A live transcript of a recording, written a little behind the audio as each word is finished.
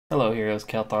Hello heroes,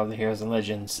 Kelthar of the Heroes and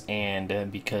Legends, and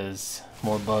because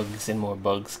more bugs and more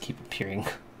bugs keep appearing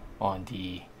on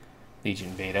the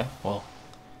Legion beta, well,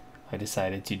 I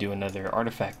decided to do another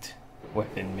artifact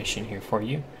weapon mission here for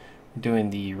you. We're doing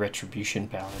the Retribution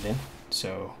Paladin,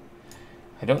 so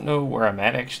I don't know where I'm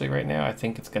at actually right now. I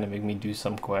think it's going to make me do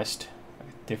some quest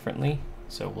differently,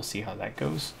 so we'll see how that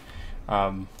goes.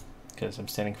 Because I'm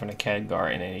standing in front of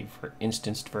Khadgar in a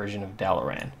instanced version of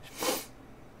Dalaran.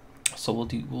 So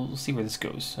we'll see where this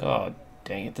goes. Oh,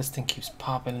 dang it, this thing keeps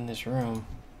popping in this room.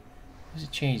 Who's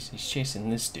it chasing? He's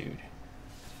chasing this dude.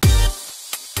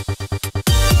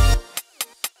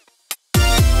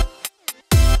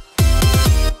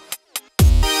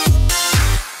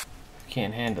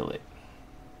 Can't handle it.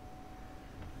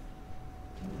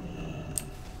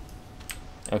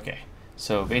 Okay,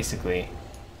 so basically,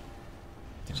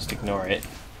 just ignore it.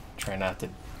 Try not to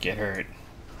get hurt.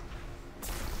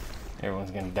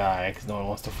 Everyone's gonna die because no one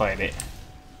wants to fight it.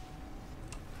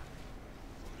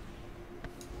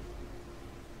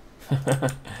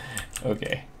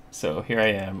 Okay, so here I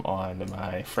am on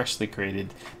my freshly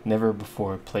created, never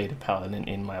before played a paladin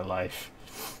in my life.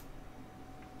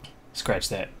 Scratch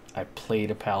that. I played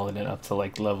a paladin up to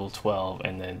like level 12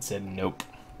 and then said nope.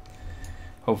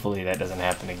 Hopefully that doesn't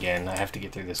happen again. I have to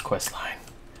get through this quest line.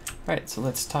 Alright, so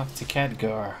let's talk to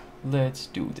Khadgar. Let's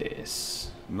do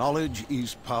this. Knowledge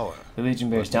is power. The Legion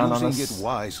bears down on us.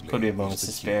 Wisely Could be a moment's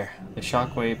despair. The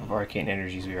shockwave of arcane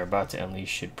energies we are about to unleash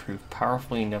should prove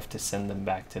powerful enough to send them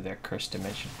back to their cursed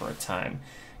dimension for a time,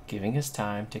 giving us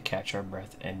time to catch our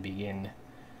breath and begin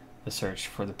the search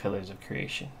for the pillars of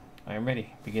creation. I am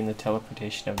ready. Begin the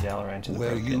teleportation of Dalaran to the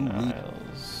Broken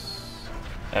Isles.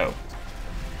 Oh.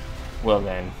 Well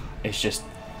then, it's just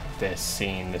this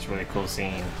scene, this really cool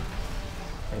scene.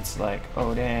 It's like,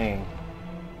 oh dang.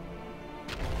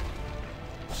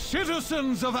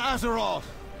 Citizens of Azeroth!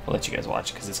 I'll let you guys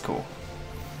watch because it's cool.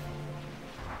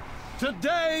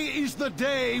 Today is the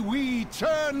day we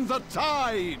turn the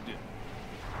tide!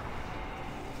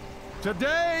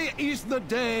 Today is the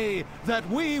day that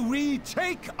we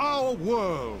retake our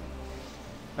world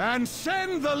and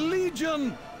send the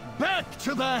Legion back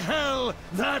to the hell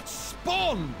that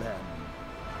spawned them.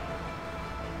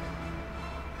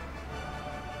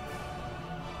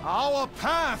 Our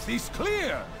path is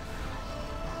clear.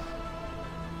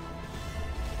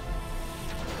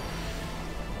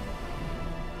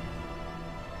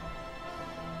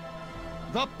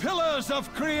 The pillars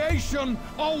of creation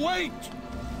await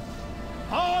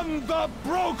on the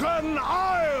Broken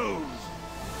Isles!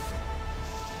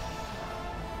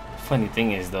 Funny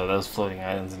thing is though, those floating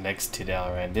islands next to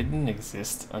Dalaran didn't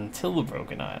exist until the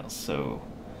Broken Isles, so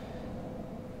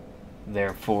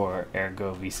therefore,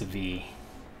 ergo vis-a-vis,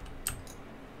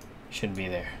 shouldn't be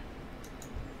there.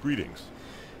 Greetings.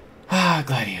 Ah,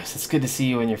 Gladius, it's good to see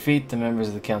you on your feet. The members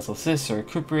of the Council of Sis are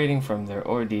recuperating from their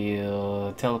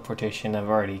ordeal. Teleportation, I've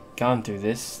already gone through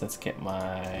this. Let's get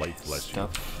my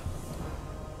stuff.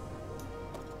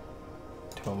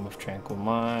 Tome of Tranquil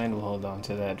Mind, we'll hold on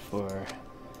to that for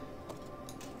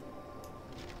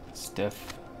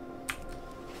stuff.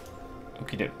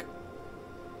 Okie doke.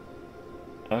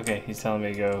 Okay, he's telling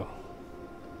me to go.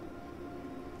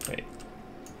 Wait.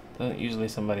 Doesn't usually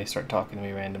somebody start talking to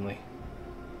me randomly?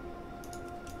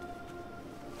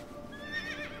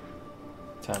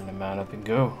 Time to mount up and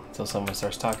go until someone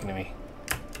starts talking to me.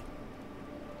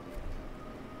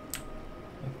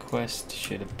 A quest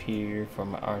should appear for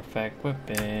my artifact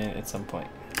weapon at some point.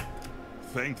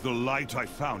 Thank the light I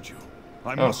found you.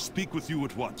 I must speak with you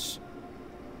at once.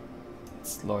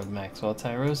 It's Lord Maxwell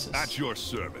Tyrosus. At your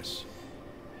service.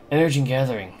 Energy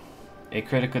gathering. A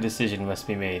critical decision must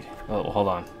be made. Oh, hold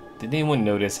on. Did anyone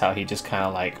notice how he just kind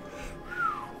of like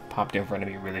popped in front of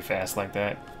me really fast like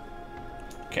that?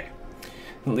 Okay.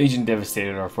 The Legion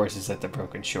devastated our forces at the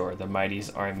Broken Shore. The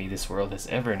mightiest army this world has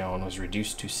ever known was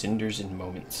reduced to cinders in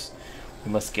moments.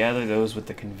 We must gather those with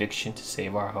the conviction to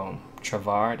save our home.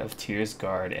 Travart of Tyr's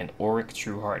Guard and Auric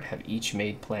Trueheart have each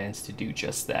made plans to do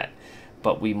just that,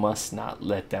 but we must not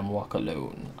let them walk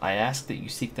alone. I ask that you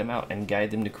seek them out and guide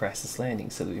them to Crassus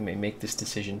Landing so that we may make this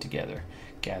decision together.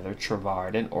 Gather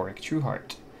Travart and Auric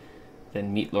Trueheart.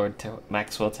 Then meet Lord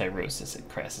Maxwell Tyrosus at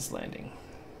Crassus Landing.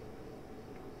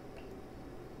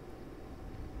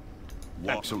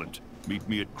 Excellent. Meet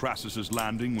me at Crassus's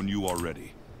Landing when you are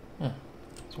ready. Huh.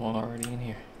 There's one already in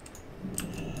here.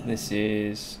 This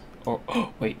is...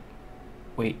 Oh, wait.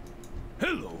 Wait.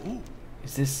 Hello?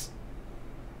 Is this...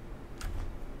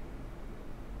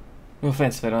 No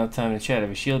offense if I don't have time to chat. I have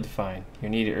a shield to find.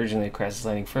 You're needed urgently at Crassus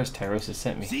Landing first. Tyrosus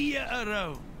sent me. See ya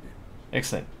around.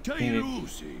 Excellent.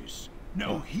 Tyrosus.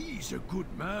 Now he's a good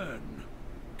man.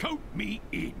 Count me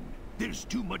in. There's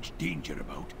too much danger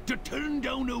about to turn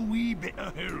down a wee bit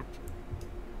of help.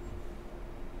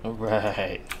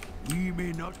 Alright. We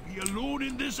may not be alone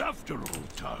in this after all,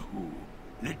 Tahu.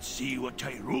 Let's see what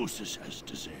Tyrosus has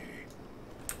to say.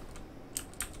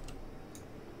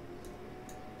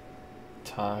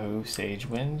 Tahu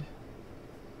Sagewind.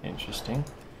 Interesting.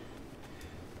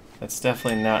 That's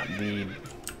definitely not the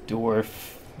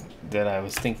dwarf that I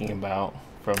was thinking about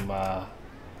from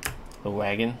the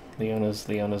wagon,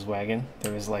 Leona's wagon.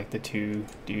 There was like the two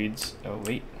dudes. Oh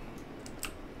wait,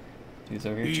 dudes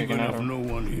over here checking out. Even if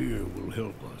no one here will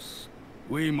help us,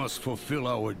 we must fulfill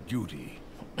our duty.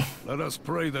 Let us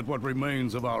pray that what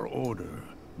remains of our order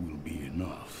will be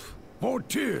enough. For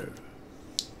Tyr!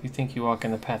 You think you walk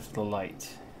in the path of the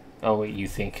light? Oh wait, you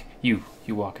think you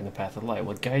walk in the path of the light.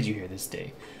 What guides you here this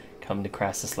day? Come to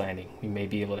Crassus Landing. We may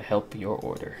be able to help your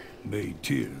order. May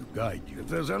Tyr guide you. If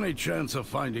there's any chance of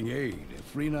finding aid,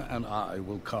 Frina and I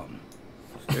will come.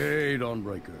 Stay,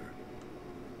 Dawnbreaker.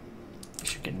 We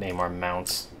should name our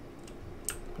mounts.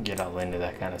 Get all into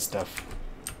that kind of stuff.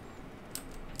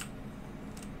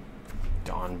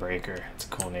 Dawnbreaker. It's a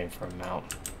cool name for a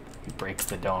mount. He breaks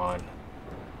the dawn.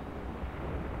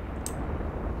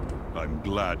 I'm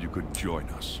glad you could join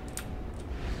us.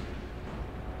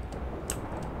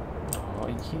 Oh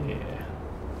yeah.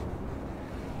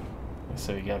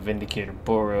 So you got Vindicator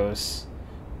Boros,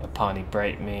 Apani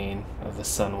Brightmane of the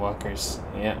Sunwalkers.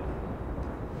 Yeah.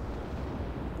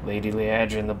 Lady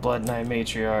Leadrin, the Blood Knight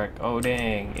Matriarch. Oh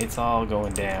dang, it's all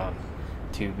going down.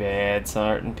 Too bad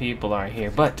certain people aren't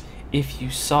here. But if you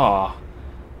saw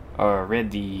or read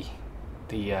the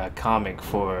comic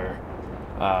for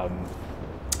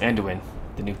Anduin,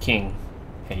 the new king,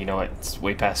 and you know what, it's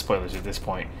way past spoilers at this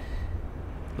point.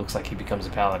 Looks like he becomes a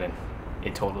paladin.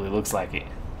 It totally looks like it.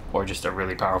 Or just a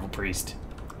really powerful priest.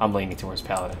 I'm leaning towards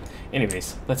paladin.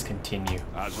 Anyways, let's continue.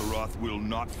 Azeroth will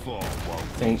not fall while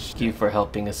Thank you for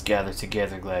helping us gather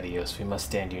together, Gladios. We must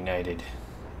stand united.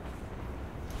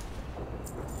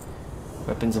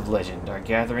 Weapons of Legend. Our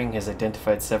gathering has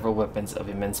identified several weapons of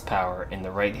immense power. In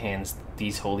the right hands,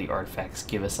 these holy artifacts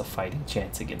give us a fighting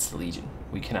chance against the Legion.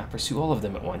 We cannot pursue all of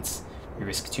them at once. We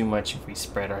risk too much if we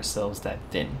spread ourselves that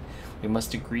thin. We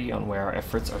must agree on where our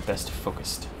efforts are best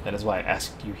focused. That is why I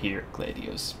asked you here,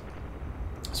 Gladios.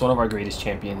 As one of our greatest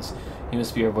champions, you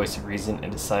must be our voice of reason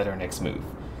and decide our next move.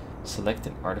 Select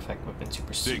an artifact weapon to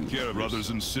pursue. Take care,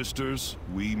 brothers and sisters.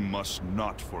 We must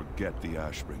not forget the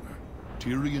Ashbringer.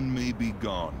 Tirion may be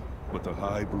gone, but the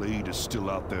High Blade is still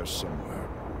out there somewhere.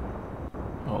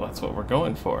 Well, that's what we're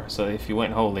going for. So if you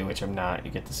went holy, which I'm not,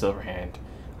 you get the silver hand.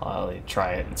 I'll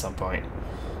try it at some point.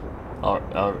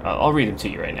 I'll read them to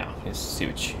you right now. Just see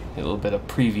what a little bit of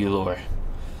preview lore.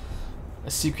 A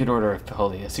secret order of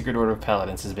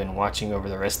paladins has been watching over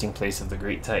the resting place of the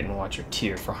great Titan Watcher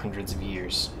Tyr for hundreds of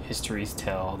years. Histories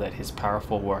tell that his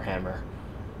powerful warhammer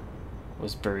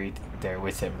was buried there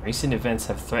with him. Recent events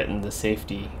have threatened the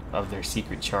safety of their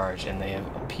secret charge, and they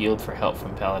have appealed for help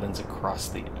from paladins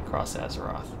across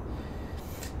Azeroth.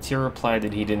 Tyr replied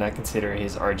that he did not consider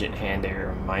his Argent Hand a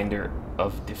reminder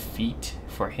of defeat.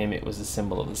 For him, it was a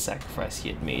symbol of the sacrifice he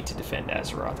had made to defend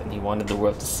Azeroth, and he wanted the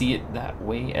world to see it that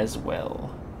way as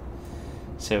well.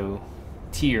 So,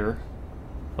 Tyr,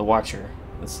 the Watcher,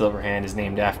 the Silver Hand, is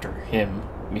named after him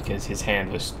because his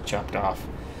hand was chopped off.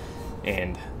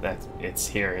 And it's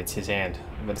his hand.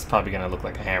 But it's probably going to look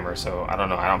like a hammer, so I don't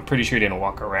know. I'm pretty sure he didn't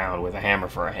walk around with a hammer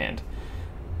for a hand.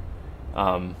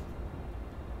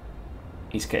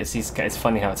 It's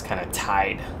funny how it's kind of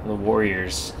tied. The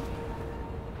warrior's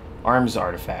arms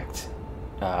artifact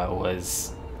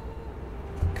was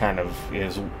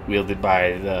wielded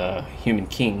by the human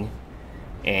king,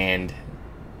 and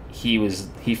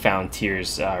he found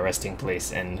Tyr's resting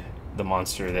place and the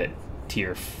monster that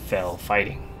Tyr fell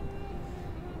fighting.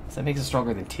 Does that make us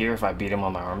stronger than Tyr if I beat him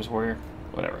on my arms warrior?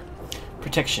 Whatever.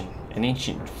 Protection. An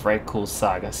ancient Vrykul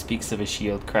saga speaks of a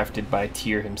shield crafted by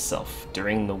Tyr himself.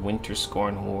 During the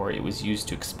Winterscorn War, it was used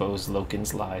to expose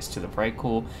Loken's lies to the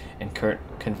Vrykul and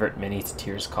convert many to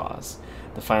Tyr's cause.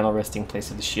 The final resting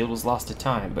place of the shield was lost to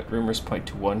time, but rumors point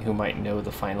to one who might know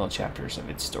the final chapters of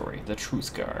its story, the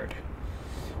Truth Guard.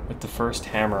 With the first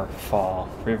hammer fall,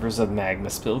 rivers of magma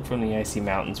spilled from the icy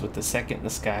mountains. With the second, the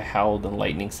sky howled and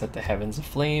lightning set the heavens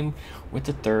aflame. With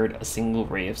the third, a single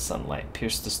ray of sunlight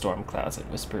pierced the storm clouds and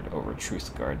whispered over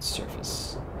Truthguard's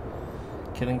surface.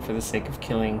 Killing for the sake of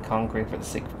killing, conquering for the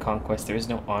sake of conquest. There is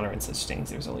no honor in such things.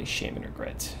 There's only shame and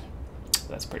regret.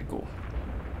 That's pretty cool.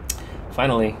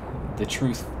 Finally, the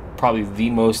truth, probably the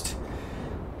most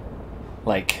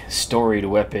storied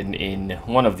weapon in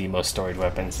one of the most storied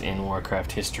weapons in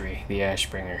Warcraft history, the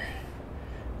Ashbringer.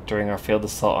 During our failed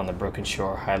assault on the broken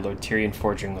shore, Highlord Tirion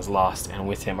Fordring was lost, and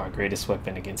with him our greatest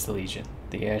weapon against the Legion,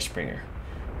 the Ashbringer.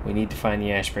 We need to find the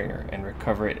Ashbringer and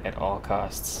recover it at all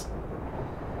costs.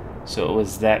 So it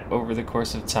was that over the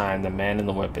course of time, the man and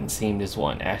the weapon seemed as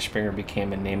one. Ashbringer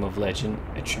became a name of legend,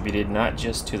 attributed not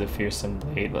just to the fearsome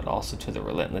blade, but also to the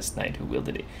relentless knight who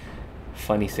wielded it.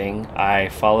 Funny thing, I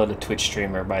followed a Twitch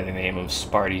streamer by the name of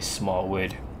Sparty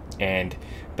Smallwood, and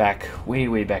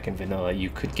way back in vanilla, you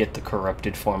could get the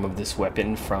corrupted form of this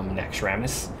weapon from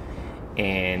Naxxramas,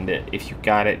 and if you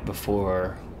got it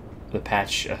before the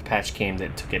patch came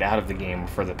that took it out of the game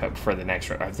for the next,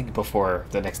 I think before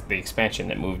the expansion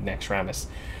that moved Naxxramas,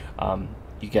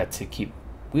 you got to keep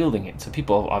wielding it. So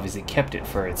people obviously kept it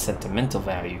for its sentimental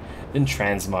value. Then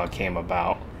transmog came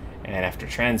about, and after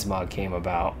transmog came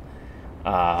about,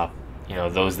 you know,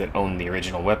 those that owned the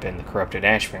original weapon, the corrupted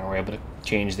Ashbringer, were able to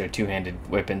change their two-handed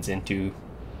weapons into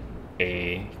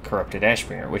a corrupted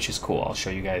Ashbringer, which is cool. I'll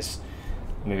show you guys.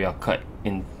 Maybe I'll cut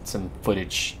in some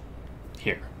footage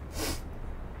here.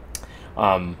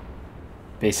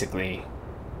 Basically,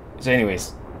 so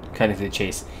anyways, cutting to the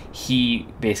chase, he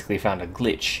basically found a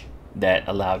glitch that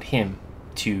allowed him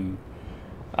to,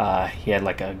 he had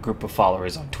like a group of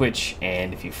followers on Twitch,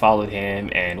 and if you followed him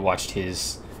and watched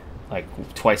his, like,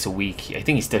 twice a week, I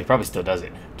think he probably still does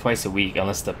it, twice a week,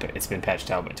 unless it's been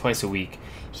patched out, but twice a week,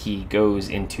 he goes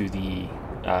into the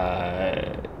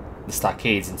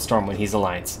stockades in Stormwind. He's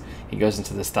Alliance. He goes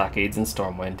into the stockades in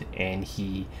Stormwind, and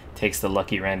he takes the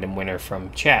lucky random winner from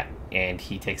chat, and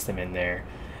he takes them in there,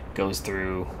 goes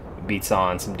through, beats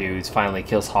on some dudes, finally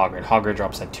kills Hogred. Hogred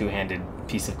drops a two-handed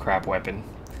piece of crap weapon,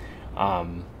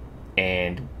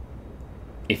 and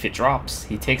if it drops,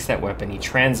 he takes that weapon, he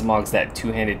transmogs that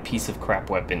two-handed piece of crap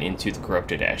weapon into the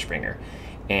corrupted Ashbringer,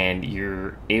 and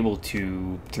you're able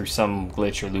to, through some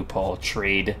glitch or loophole,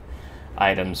 trade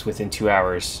items within 2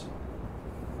 hours,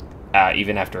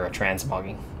 even after a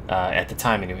transmogging. At the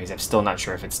time anyways, I'm still not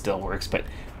sure if it still works, but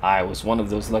I was one of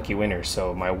those lucky winners,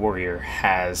 so my warrior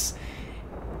has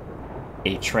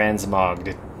a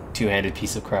transmogged two-handed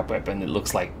piece of crap weapon that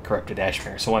looks like corrupted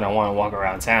Ashbringer. So when I want to walk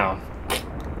around town,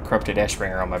 corrupted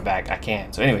Ashbringer on my back, I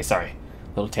can. So anyway, sorry,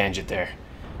 little tangent there.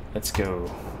 Let's go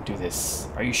do this.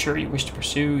 Are you sure you wish to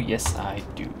pursue? Yes, I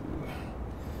do.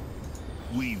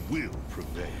 We will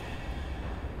prevail.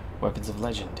 Weapons of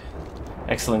Legend.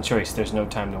 Excellent choice. There's no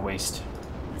time to waste.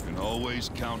 You can always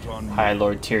count on me.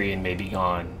 Highlord Tirion may be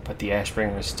gone, but the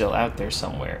Ashbringer is still out there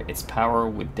somewhere. Its power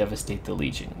would devastate the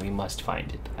Legion. We must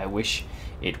find it. I wish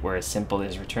it were as simple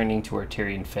as returning to where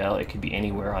Tirion fell. It could be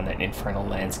anywhere on that infernal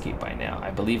landscape by now. I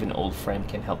believe an old friend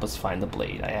can help us find the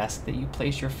blade. I ask that you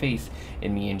place your faith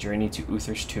in me and journey to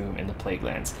Uther's tomb in the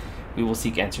Plaguelands. We will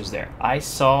seek answers there. I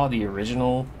saw the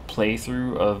original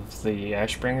playthrough of the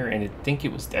Ashbringer, and I think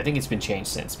it's been changed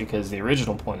since, because the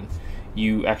original one,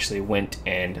 you actually went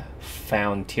and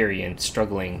found Tirion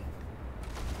struggling,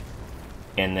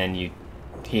 and then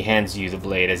he hands you the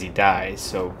blade as he dies.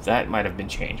 So that might have been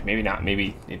changed. Maybe not.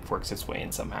 Maybe it works its way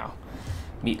in somehow.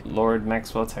 Meet Lord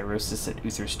Maxwell Tyrosus at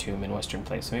Uther's tomb in Western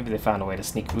Place. So maybe they found a way to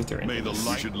sneak Uther in. May the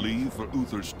light should leave for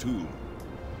Uther's tomb.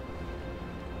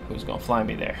 Who's gonna fly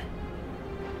me there?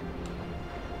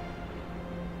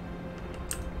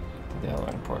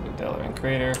 Dalaran Portal to Dalaran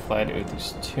Crater, fly to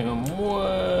Uther's tomb.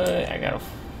 What? I got a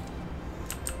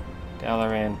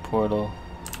Dalaran Portal.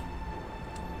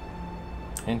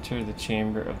 Enter the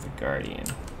chamber of the Guardian.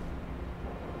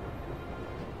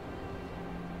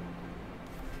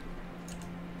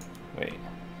 Wait.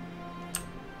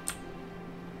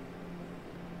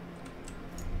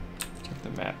 Check the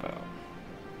map out.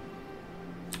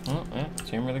 Oh, yeah,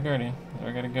 chamber of the Guardian. There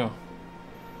I gotta go.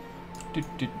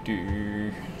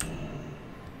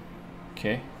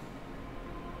 Okay.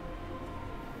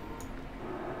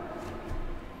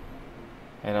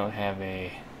 I don't have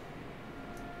a...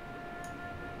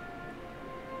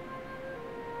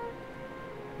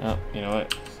 Oh, you know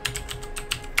what?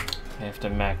 I have to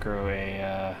macro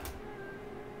a,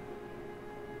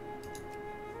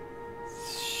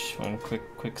 one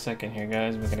quick second here,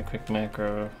 guys. We're gonna quick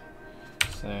macro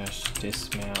 /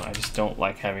 dismount. I just don't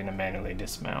like having to manually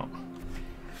dismount.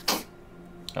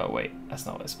 Oh wait, that's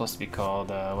not what it's supposed to be called.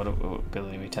 What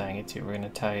ability are we tying it to? We're gonna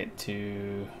tie it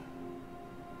to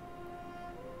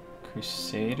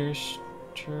Crusaders.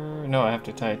 No, I have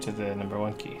to tie it to the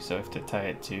 #1 key. So I have to tie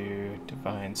it to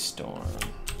Divine Storm.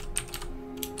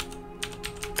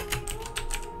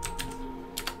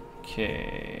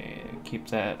 Okay, keep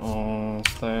that on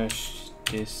 /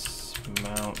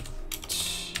 dismount,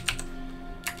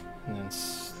 and then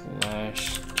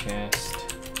 / cast.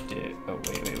 Oh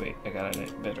wait, I got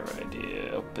a better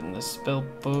idea. Open the spell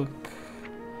book.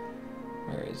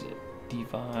 Where is it?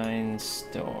 Divine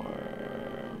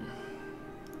Storm.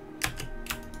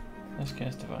 Let's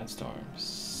cast Divine Storm.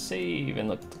 Save, and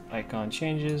look, the icon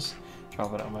changes.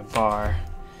 Drop it on my bar.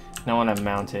 Now when I'm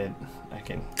mounted, I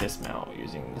can dismount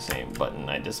using the same button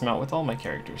I dismount with all my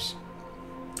characters.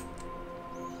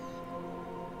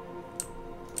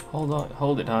 Hold on,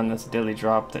 hold it, hon. That's a daily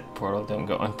drop. That portal don't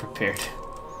go unprepared.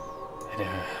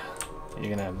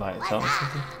 You're gonna tell me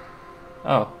something?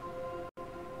 Oh,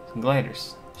 some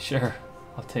gliders. Sure,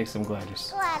 I'll take some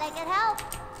gliders. Glad I could help.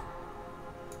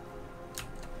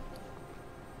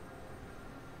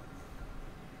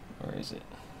 Where is it?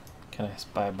 Can I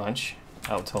buy a bunch?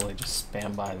 I'll totally just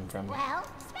spam buy them from me. Well,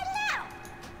 spit it out.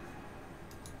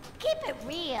 Keep it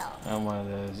real. I'm one of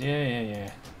those.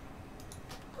 Yeah.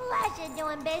 Pleasure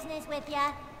doing business with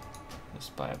ya.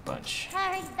 Just buy a bunch.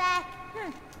 Harry's back.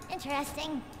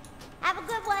 Interesting. Have a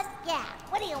good one. Yeah,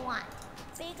 what do you want?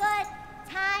 Be good.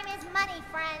 Time is money,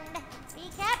 friend. Be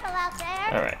careful out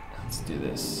there. Alright, let's do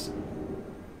this.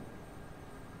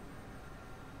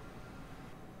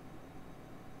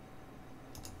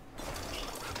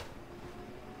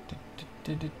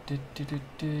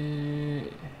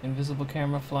 Invisible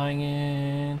camera flying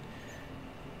in.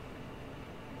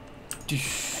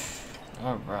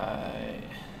 Alright.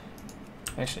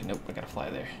 Actually, nope, I gotta fly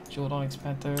there. Jeweled Onyx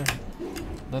Panther.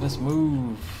 Let us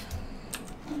move.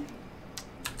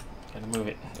 Gotta move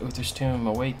it. Uther's Tomb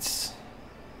awaits.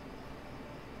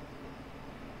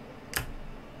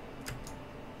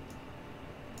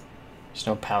 There's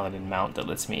no Paladin mount that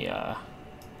lets me,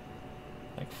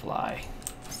 like fly.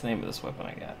 What's the name of this weapon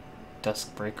I got?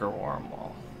 Duskbreaker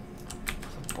Wormwall.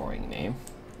 It's a boring name.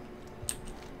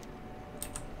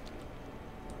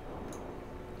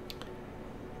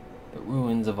 The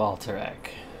Ruins of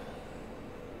Alterac.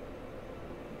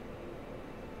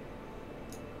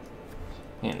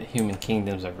 Man, the human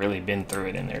kingdoms have really been through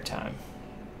it in their time.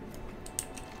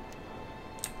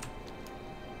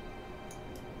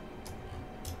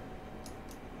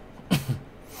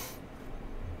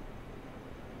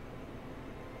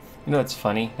 You know what's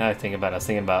funny? Now I think about it, I was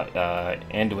thinking about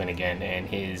Anduin again, and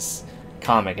his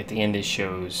comic at the end it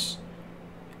shows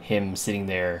him sitting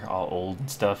there all old and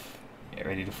stuff,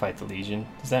 ready to fight the Legion.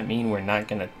 Does that mean we're not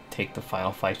gonna take the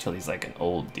final fight till he's like an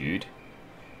old dude?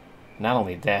 Not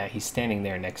only that, he's standing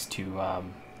there next to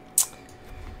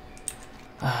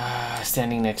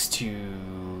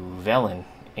Velen,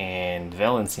 and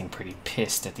Velen seemed pretty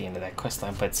pissed at the end of that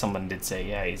questline. But someone did say,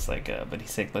 yeah, he's like, but he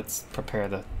said, let's prepare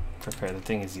the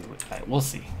thing. As we'll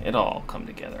see. It'll all come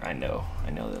together. I know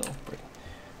they'll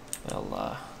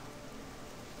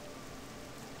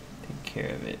take care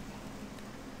of it.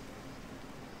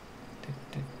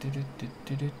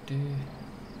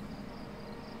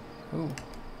 Ooh.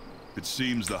 It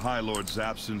seems the Highlord's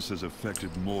absence has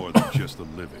affected more than just the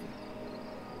living.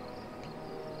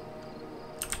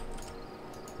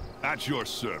 At your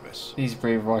service. These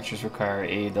brave watchers require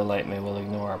aid. The light may will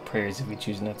ignore our prayers if we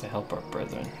choose not to help our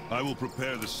brethren. I will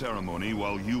prepare the ceremony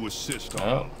while you assist on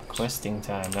Oh, questing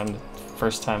time. I'm the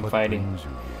first time fighting.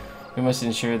 We must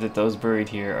ensure that those buried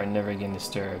here are never again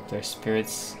disturbed. Their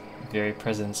spirits' very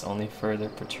presence only further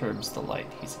perturbs the light.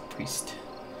 He's a priest.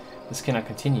 This cannot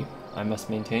continue. I must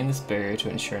maintain this barrier to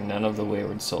ensure none of the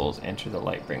wayward souls enter the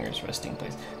Lightbringer's resting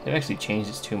place. They've actually changed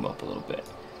his tomb up a little bit.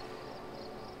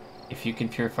 If you can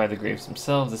purify the graves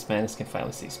themselves, this madness can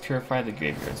finally cease. Purify the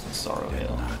graveyards in Sorrow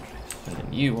Hill. And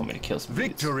then you want me to kill some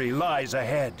Victory lies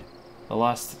ahead. The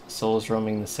lost souls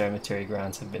roaming the cemetery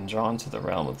grounds have been drawn to the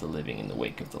realm of the living in the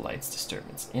wake of the light's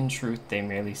disturbance. In truth, they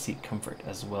merely seek comfort,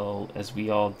 as well as we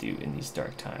all do in these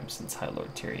dark times since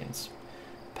Highlord Tyrion's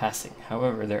passing.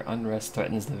 However, their unrest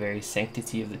threatens the very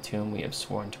sanctity of the tomb we have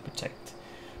sworn to protect.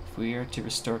 If we are to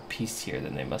restore peace here,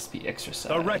 then they must be exorcised.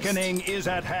 The reckoning is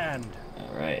at hand.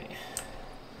 Alright.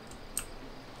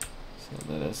 So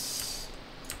let us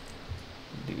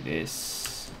do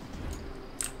this.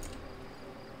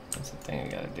 That's the thing I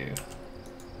gotta do.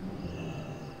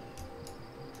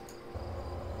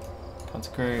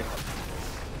 Consecrate.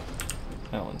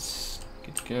 That one's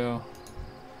good to go.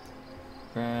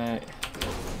 Right.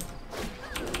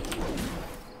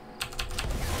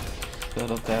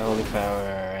 Build up that holy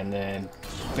power, and then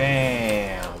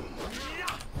BAM!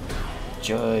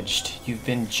 Judged. You've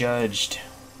been judged.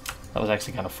 That was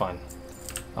actually kind of fun.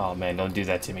 Oh man, don't do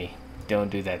that to me. Don't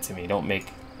do that to me. Don't make...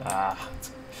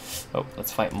 Oh,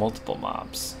 let's fight multiple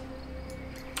mobs.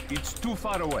 It's too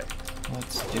far away.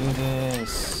 Let's do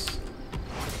this.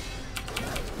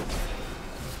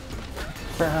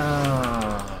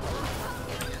 Bam.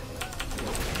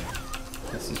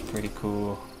 This is pretty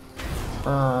cool.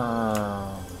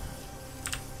 Bam.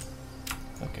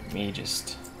 Okay. at me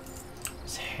just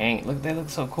hang. Look, they look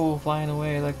so cool flying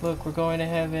away. Like, look, we're going to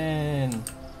heaven.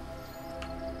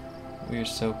 We're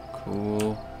so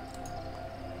cool.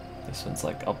 This one's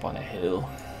like up on a hill.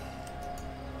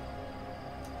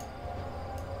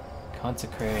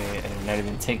 Consecrate. I did not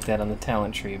even take that on the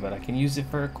talent tree, but I can use it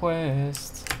for a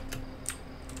quest.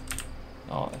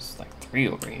 Oh, there's like 3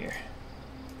 over here.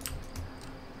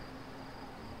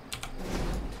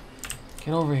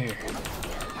 Get over here.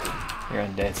 You're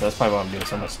undead, so that's probably why I'm doing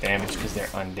so much damage, because they're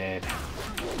undead.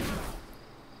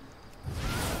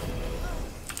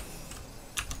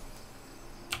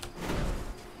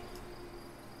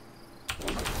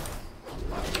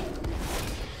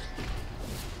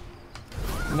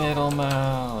 Metal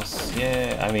mouse,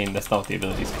 yeah. I mean, that's not what the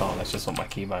ability's called. That's just what my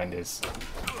keybind is.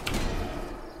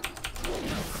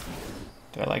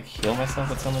 Do I like heal myself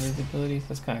with some of these abilities?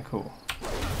 That's kind of cool.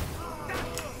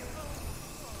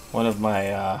 One of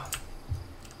my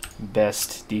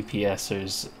best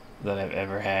DPSers that I've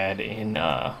ever had in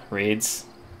raids.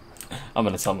 I'm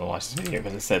gonna tell them to watch this video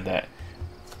because it said that.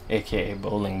 AKA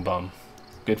Bowling Bum,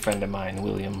 good friend of mine,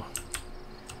 William.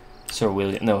 Sir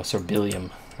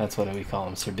Billiam. That's what we call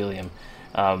him, Sir Billiam.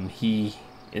 He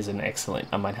is an excellent.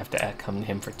 I might have to come to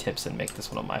him for tips and make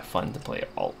this one of my fun to play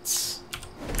alts.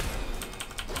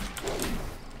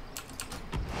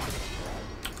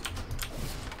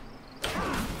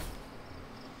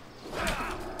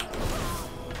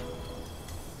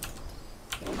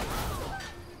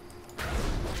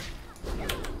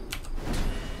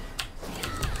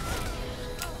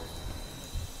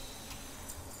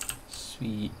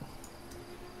 Sweet.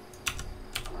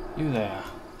 You there.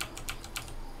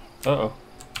 Uh-oh.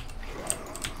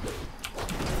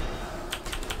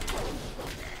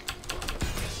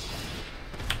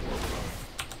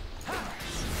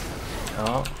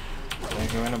 Oh, they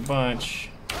go in a bunch.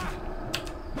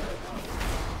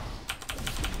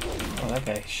 Oh, that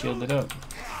guy shielded up.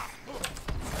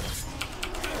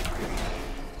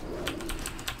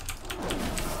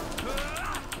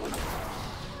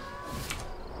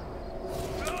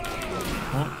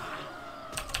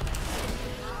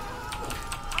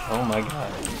 Oh my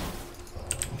god.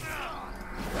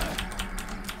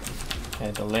 I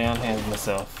had to lay on hands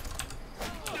myself.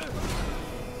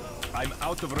 I'm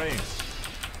out of range.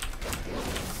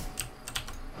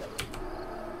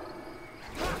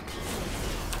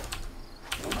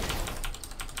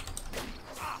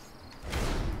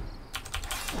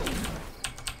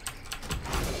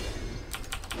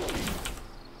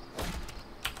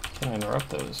 Can I interrupt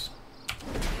those?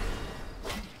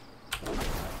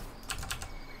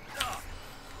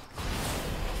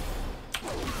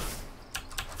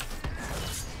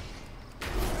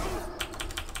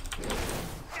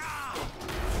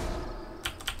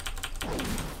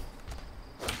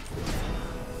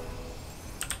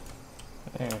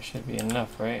 There should be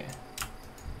enough, right?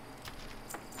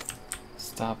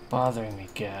 Stop bothering me,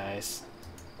 guys.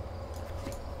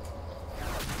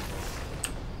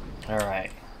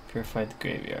 Alright, purified the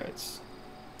graveyards.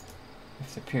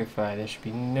 If they're purified, there should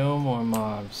be no more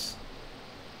mobs.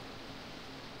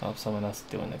 Oh, someone else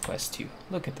is doing the quest too.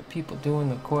 Look at the people doing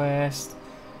the quest.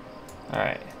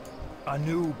 Alright.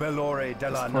 Anu Belore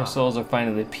Delana. Poor souls are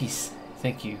finally at peace.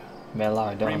 Thank you,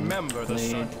 Malardon. Remember the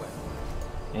sun.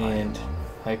 And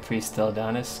High Priest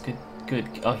Eldanis. Good.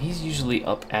 Oh, he's usually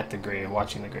up at the grave,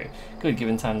 watching the grave. Good.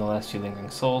 Given time, the last few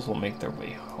lingering souls will make their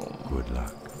way home. Good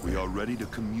luck. We are ready to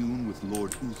commune with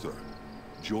Lord Uther.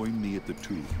 Join me at the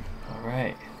tomb. All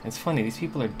right. It's funny. These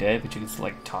people are dead, but you can still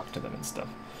like talk to them and stuff.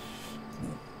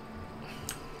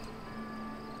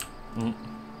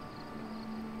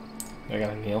 I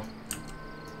got a meal.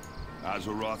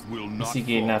 Azeroth will You not see,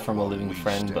 gain not from a fall living while we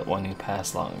friend, stand. but one who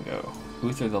passed long ago.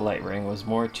 Uther the Light Ring was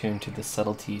more attuned to the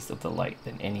subtleties of the light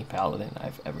than any paladin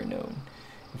I've ever known.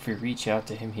 If we reach out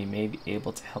to him, he may be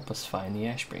able to help us find the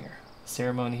Ashbringer. The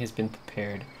ceremony has been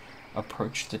prepared.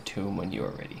 Approach the tomb when you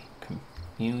are ready.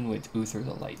 Commune with Uther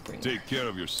the Lightbringer. Take care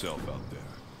of yourself out there.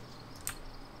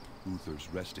 Uther's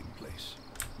resting place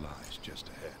lies just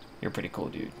ahead. You're pretty cool,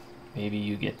 dude. Maybe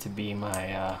you get to be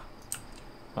my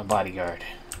my bodyguard.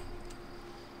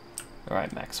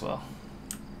 Alright, Maxwell.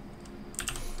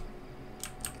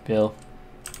 Bill,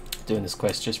 doing this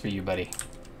quest just for you, buddy.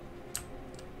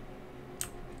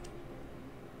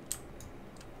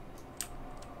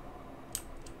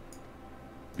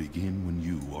 Begin when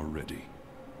you are ready.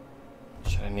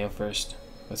 Should I kneel first?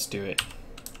 Let's do it.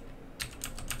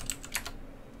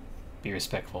 Be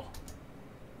respectful.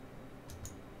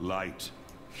 Light,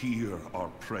 hear our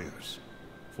prayers,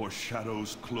 for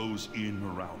shadows close in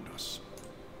around us.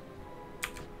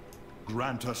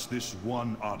 Grant us this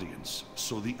one audience,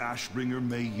 so the Ashbringer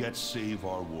may yet save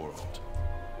our world.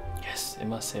 Yes, it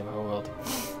must save our world.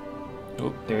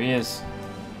 Oh, there he is.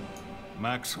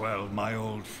 Maxwell, my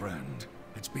old friend.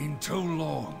 It's been too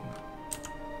long.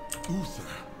 Uther,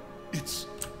 it's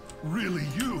really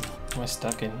you. Am I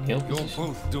stuck in heel You're position?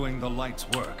 both doing the light's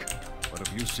work. But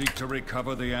if you seek to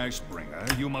recover the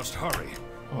Ashbringer, you must hurry.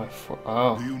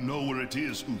 Oh. Do you know where it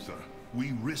is, Uther?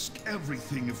 We risk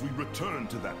everything if we return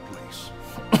to that place.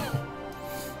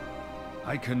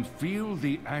 I can feel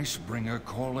the Ashbringer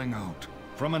calling out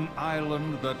from an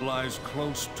island that lies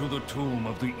close to the tomb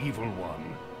of the Evil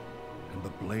One. And the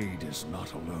blade is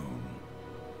not alone.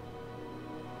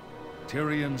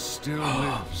 Tirion still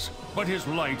lives, but his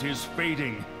light is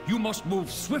fading. You must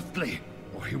move swiftly,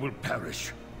 or he will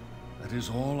perish. That is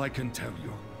all I can tell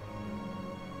you.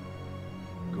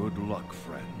 Good luck,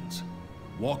 friends.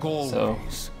 Walk always. So,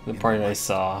 the part I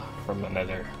saw from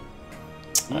another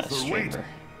Uther, wait! streamer.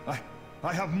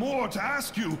 I have more to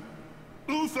ask you!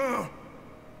 Uther!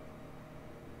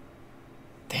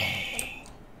 Dang.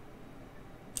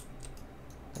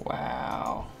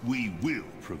 Wow. We will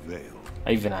prevail.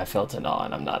 Even I felt an awe,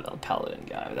 and I'm not a Paladin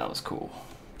guy, but that was cool.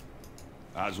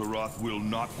 Azeroth will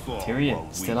not fall. while Tyrion,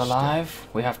 we still alive?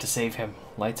 We have to save him.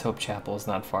 Light's Hope Chapel is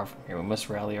not far from here. We must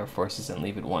rally our forces and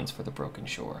leave at once for the Broken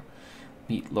Shore.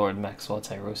 Meet Lord Maxwell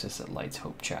Tyrosus at Light's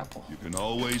Hope Chapel. You can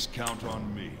always count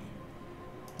on me.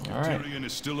 Alright. Tirion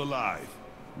is still alive.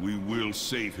 We will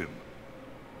save him.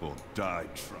 Or die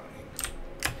trying.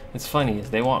 It's funny, is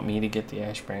they want me to get the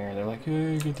Ashbringer. They're like,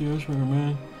 hey, get the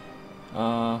Ashbringer,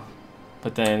 man.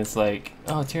 But then it's like,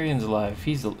 oh, Tyrion's alive.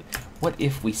 What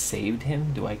if we saved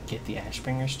him? Do I get the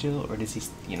Ashbringer still? Or does he,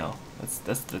 you know,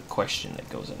 that's the question that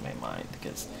goes in my mind.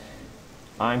 Because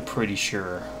I'm pretty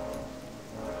sure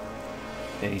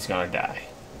that he's gonna die.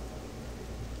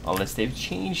 Unless they've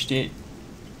changed it.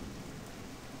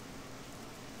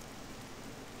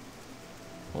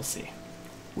 We'll see.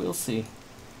 We'll see.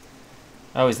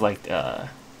 I always liked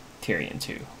Tirion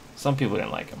too. Some people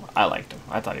didn't like him. I liked him.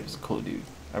 I thought he was a cool dude.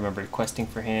 I remember questing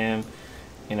for him,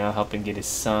 you know, helping get his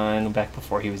son back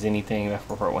before he was anything, back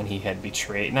before when he had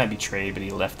betrayed, not betrayed, but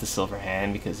he left the Silver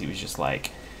Hand because he was just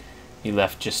like, he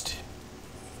left just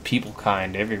people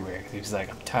kind everywhere. He was like,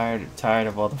 I'm tired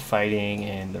of all the fighting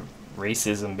and the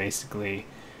racism, basically.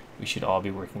 We should all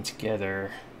be working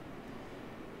together.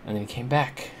 And then he came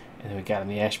back, and then we got him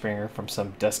the Ashbringer from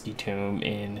some dusky tomb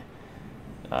in,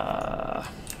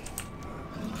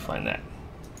 find that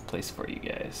place for you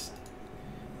guys.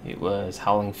 It was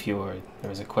Howling Fjord. There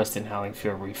was a quest in Howling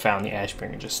Fjord where we found the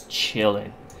Ashbringer just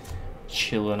chilling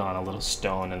on a little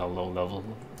stone in a low-level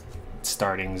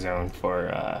starting zone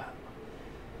for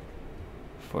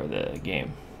the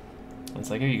game. And it's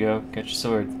like, here you go, got your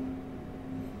sword.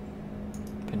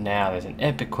 But now there's an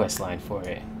epic quest line for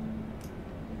it.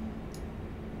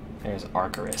 There's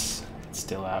Arcarus. It's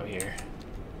still out here.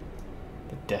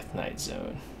 The Death Knight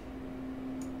zone.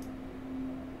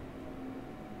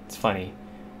 It's funny.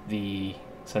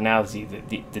 So now the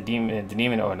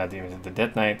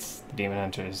Death Knights, the Demon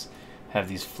Hunters have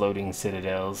these floating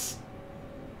citadels,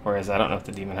 whereas I don't know if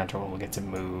the Demon Hunter one will get to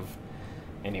move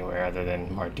anywhere other than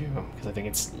Mardoom, because I think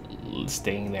it's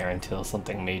staying there until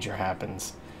something major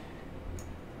happens.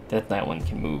 Death Knight one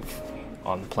can move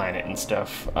on the planet and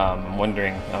stuff. I'm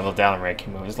wondering, although Dalaran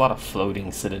can move, there's a lot of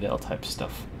floating citadel type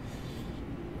stuff.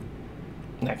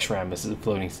 Next Rambus is a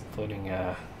floating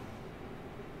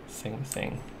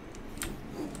thing.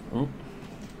 Oop.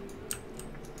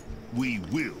 We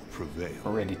will prevail.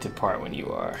 We're ready to part when you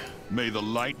are. May the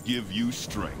light give you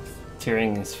strength.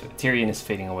 Tirion is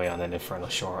fading away on that infernal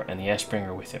shore, and the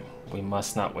Ashbringer with him. We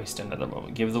must not waste another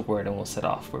moment. Give the word and we'll set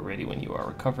off. We're ready when you are.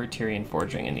 Recover Tirion,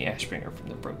 Fordring, and the Ashbringer from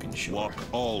the Broken Shore. Walk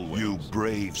always. You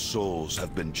brave souls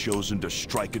have been chosen to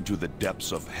strike into the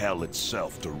depths of hell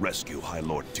itself to rescue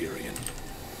Highlord Tirion.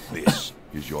 This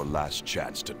is your last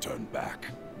chance to turn back.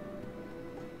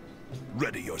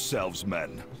 Ready yourselves,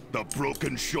 men. The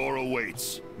Broken Shore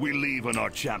awaits. We leave on our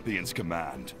champion's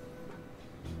command.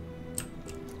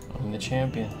 I'm the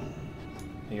champion.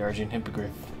 The Argent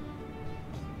Hippogriff.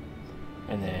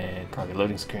 And then probably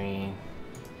loading screen.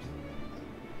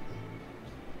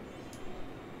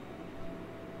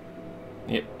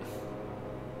 Yep.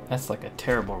 That's like a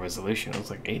terrible resolution. It was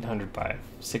like 800 by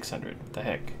 600. What the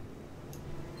heck?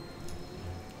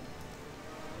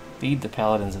 Lead the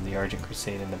Paladins of the Argent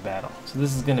Crusade into battle. So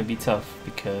this is going to be tough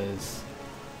because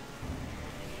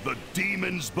the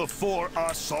demons before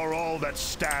us are all that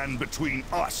stand between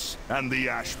us and the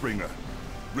Ashbringer.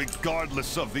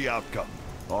 Regardless of the outcome,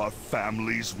 our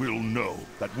families will know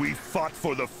that we fought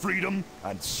for the freedom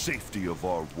and safety of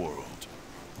our world.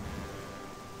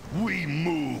 We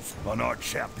move on our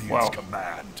champion's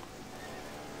command.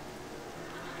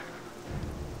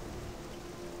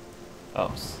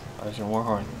 Oh, Sergeant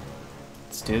Warhorn.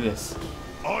 Let's do this.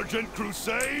 Argent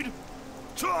Crusade,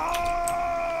 charge!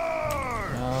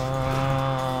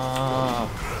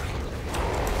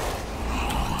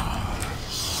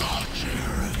 Such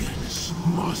arrogance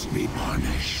must be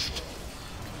punished.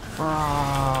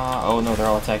 Oh no, they're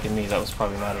all attacking me. That was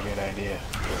probably not a good idea.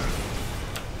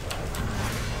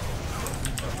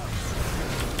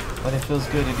 But it feels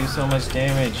good to do so much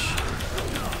damage.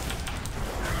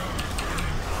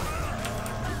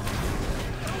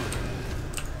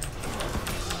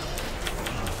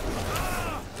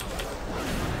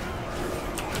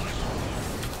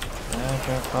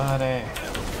 Everybody.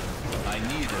 I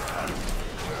need it.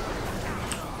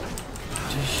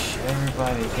 Just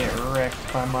everybody get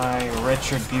wrecked by my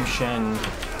Retribution.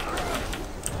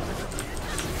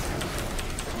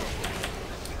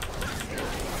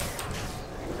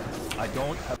 I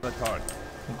don't have a target. I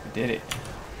think we did it.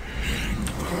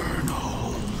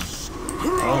 Infernals,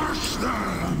 crush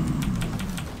them!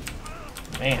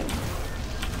 Man.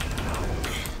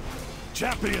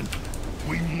 Champion,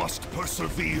 we must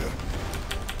persevere.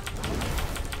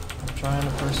 I'm trying to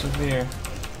persevere.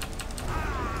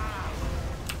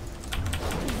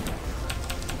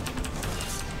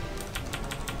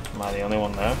 Am I the only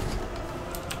one left?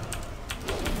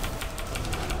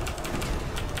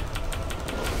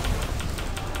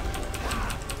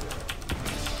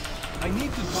 I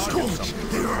need to target Scorch something.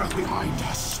 the earth behind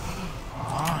us.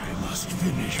 I must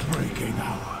finish breaking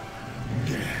our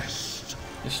nest.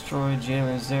 Destroy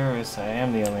Jailer Zerus. I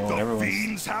am the only one. The Everyone's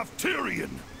fiends have Tirion.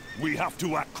 We have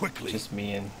to act quickly. just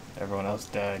me and everyone else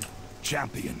died.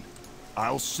 Champion,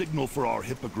 I'll signal for our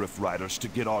Hippogriff riders to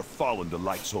get our fallen to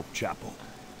Light's Hope Chapel.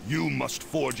 You must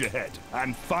forge ahead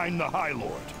and find the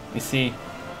Highlord. You see,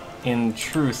 in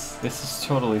truth, this is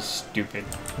totally stupid.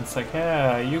 It's like,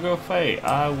 yeah, you go fight.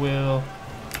 I will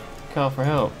call for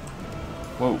help.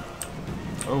 Whoa.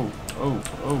 Oh, oh,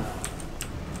 oh.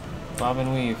 Bob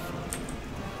and weave.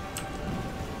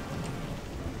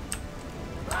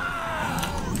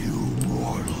 You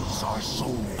mortals are so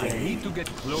I vain, need to get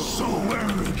close. so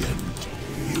arrogant.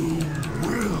 You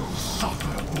will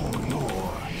suffer for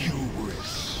your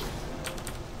hubris.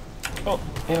 Oh,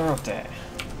 interrupt that.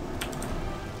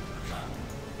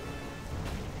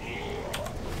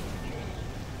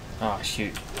 Oh,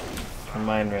 shoot. My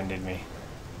mind rendered me.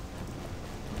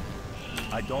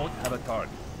 I don't have a target.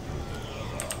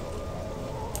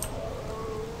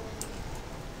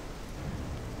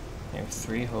 I have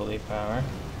 3 holy power.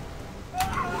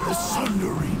 The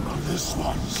sundering of this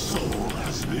one's soul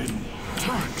has been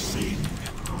taxing,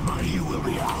 but he will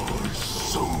be ours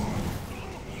soon.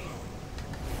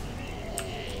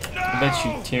 I bet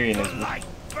you Tirion is. Light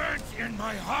burns in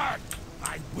my heart.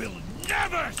 I will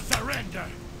never surrender.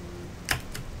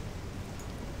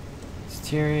 It's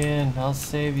Tirion. I'll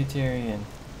save you, Tirion.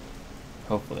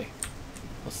 Hopefully.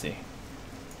 We'll see.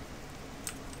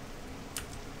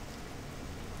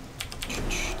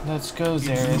 Let's go, You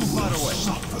Zerus. will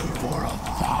suffer for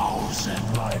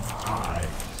 1,000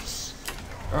 lifetimes.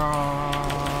 By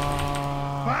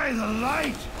the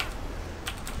light.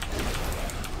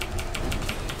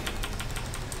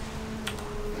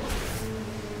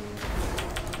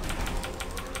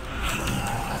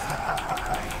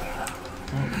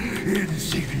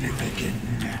 Insignificant.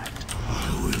 I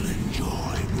will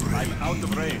enjoy breaking. I'm out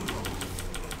of range.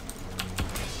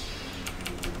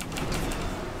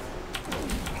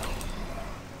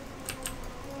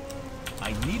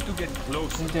 I need to get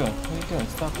close. What are you doing? What are you doing?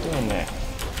 Stop doing that.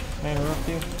 Can I interrupt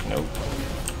you? Nope.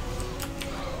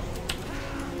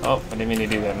 Oh, I didn't mean to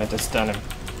do that. I meant to stun him.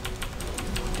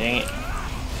 Dang it.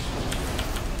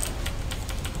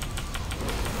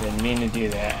 Didn't mean to do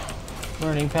that.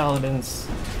 Burning Paladins.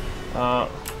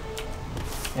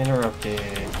 Interrupted.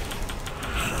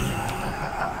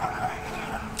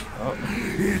 Oh.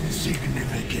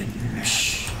 Insignificant.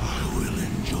 I will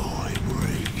enjoy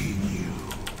breaking you.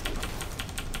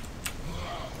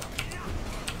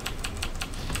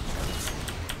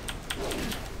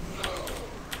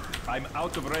 I'm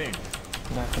out of range.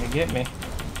 You're not gonna get me.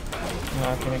 You're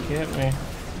not gonna get me.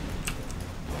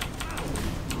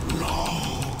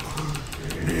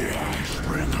 The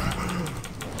Ashbringer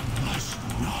must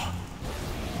not.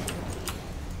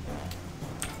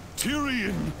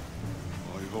 Tirion!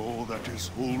 By all that is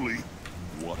holy,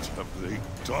 what have they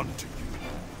done to you?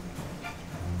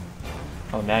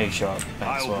 Oh, now you show up.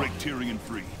 That's I'll well. break Tirion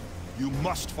free. You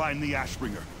must find the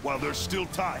Ashbringer while there's still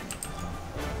time.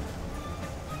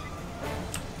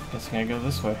 Guessing I go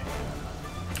this way.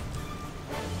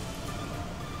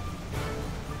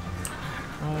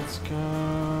 Let's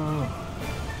go.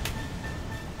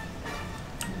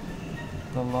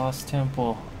 The Lost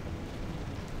Temple.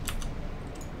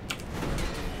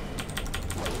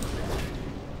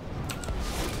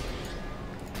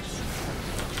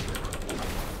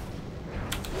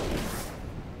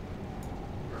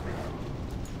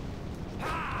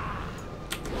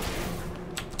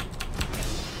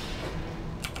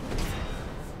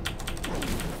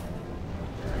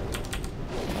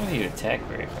 I don't need to attack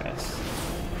very fast.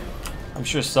 I'm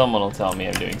sure someone will tell me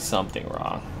I'm doing something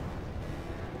wrong.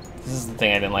 This is the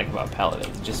thing I didn't like about Paladin.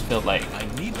 It just felt like I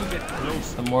need to get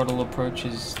close. the mortal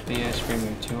approaches the Ashbringer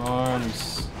with 2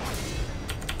 arms.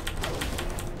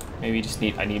 Maybe just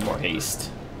I need more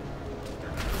haste.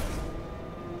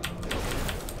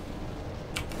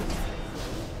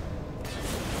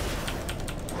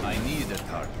 I need a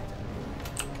target.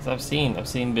 Cause I've seen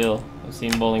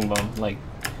Bowling Bum like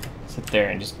sit there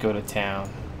and just go to town.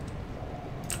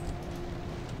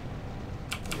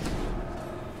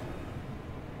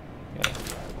 Yeah.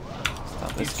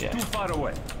 Stop this guy. Too far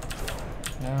away.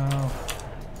 No.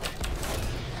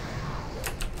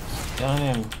 Done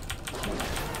him.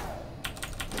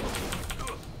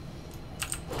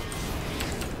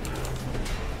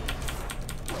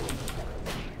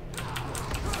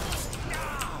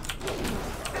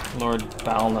 Lord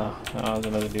Balna. Oh, there's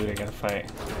another dude I gotta fight.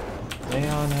 Lay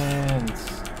on hands.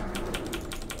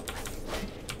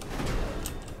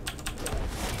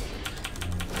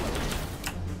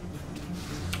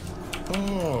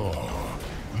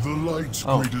 The light's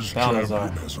greatest champion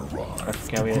has arrived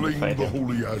to claim the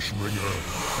holy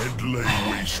Ashbringer and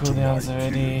lay waste to my Cooldowns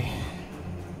already. king.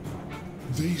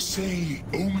 They say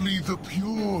only the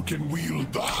pure can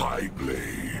wield the high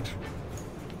blade.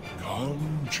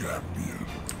 Come, champion.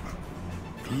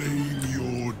 Claim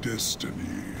your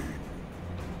destiny.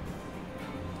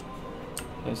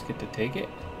 Let's get to take it.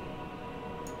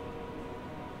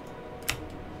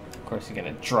 Of course, you're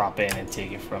gonna drop in and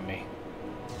take it from me.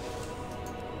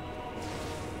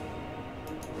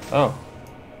 Oh.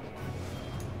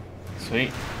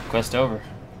 Sweet. Quest over.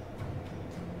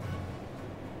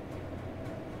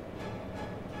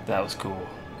 That was cool.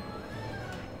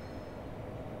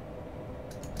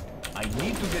 I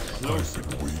need to get close. I've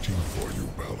been waiting for you,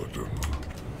 Paladin.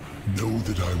 Know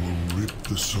that I will rip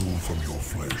the soul from your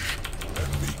flesh and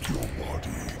make your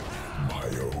body my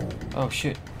own. Oh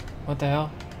shit. What the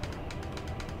hell?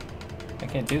 I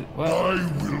can't do what? I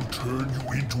will turn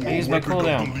you into I a used my weapon of the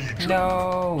cooldown. Legion.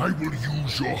 No. I will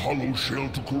use your hollow shell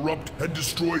to corrupt and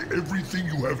destroy everything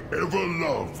you have ever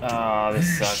loved. Oh,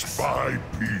 this Piece sucks. by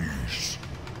piece.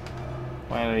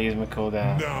 Why did I use my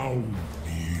cooldown? Now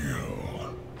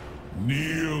kneel.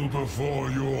 Kneel before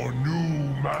your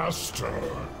new master.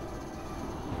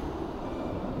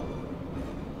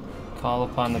 Call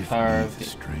upon the power of the...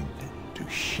 strength to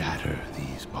shatter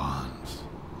these bonds.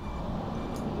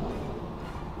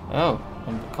 Oh,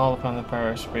 and call upon the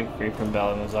power to break free from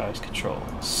Balthazar's control.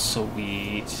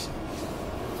 Sweet.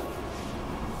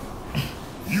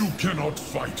 You cannot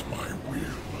fight my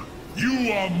will.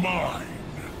 You are mine.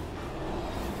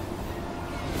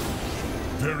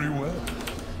 Very well.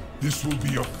 This will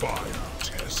be a fire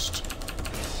test.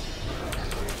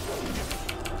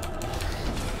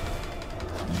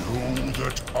 Know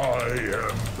that I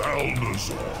am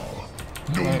Balthazar.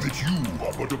 Know that you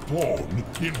are but a pawn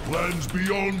in plans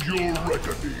beyond your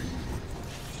reckoning.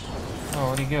 Oh,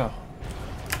 where'd he go?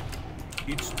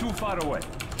 It's too far away.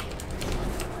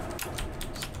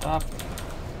 Stop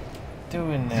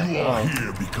doing that. You are Oh.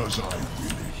 here because I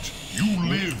will it. You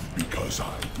live because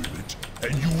I will it.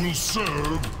 And you will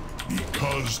serve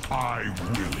because I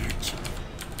will it.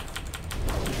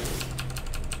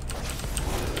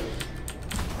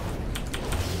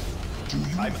 Do you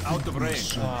I'm think out of me range.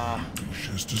 selfish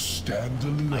as to stand I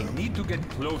alone? need to get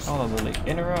close. Hold on, Lily.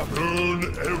 Interrupt. Burn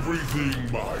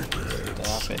everything, my pets.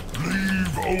 Stop it.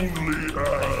 Leave only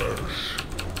ash.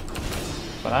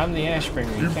 But I'm the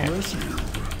Ashbringer. You can't.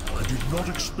 Impressive. I did not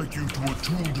expect you to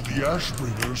attune to the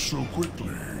Ashbringer so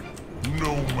quickly.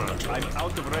 No matter. I'm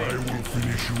out of I range. will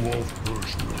finish you off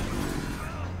personally.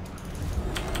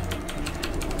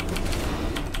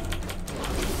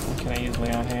 Can I use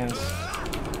Lay on Hands?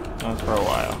 Not for a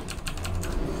while.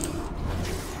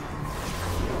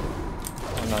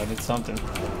 Oh no, I did something.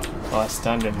 Oh, I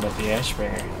stunned him with the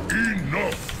Ashbringer.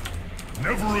 Enough!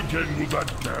 Never again will that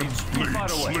damned blade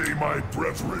far away. slay my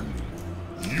brethren.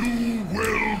 You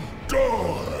will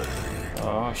die!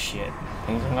 Oh shit.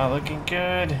 Things are not looking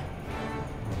good.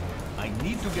 I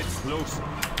need to get closer.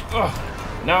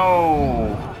 Ugh,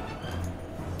 no.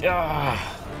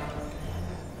 Ah.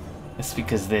 It's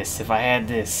because this. If I had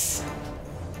this,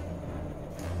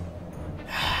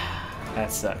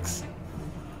 that sucks.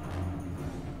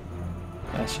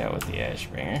 Lash out with the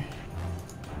Ashbringer.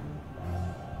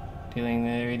 Dealing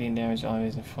the radiant damage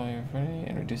always in fire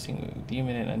and reducing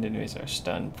demon and undead enemies are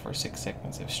stunned for 6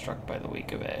 seconds if struck by the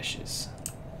wake of ashes.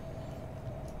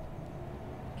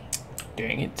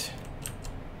 Dang it.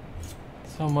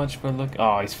 So much for look.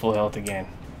 Oh, he's full health again.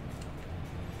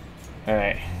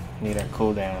 Alright, need our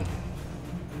cooldown.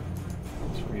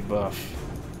 Let's rebuff.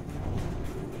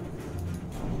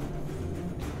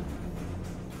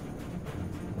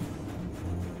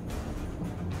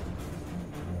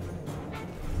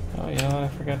 Oh, you know what? I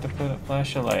forgot to put a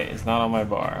flash of light. It's not on my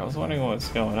bar. I was wondering what's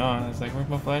going on. I was like, where's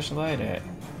my flash of light at?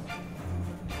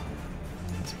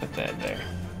 Let's put that there.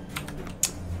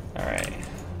 Alright.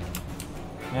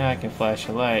 Now I can flash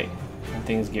a light when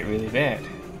things get really bad.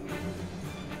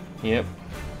 Yep.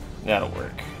 That'll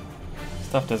work.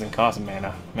 Stuff doesn't cost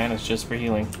mana. Mana's just for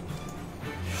healing.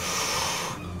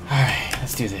 Alright,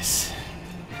 let's do this.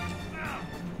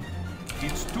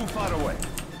 It's too far away.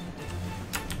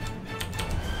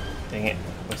 Dang it.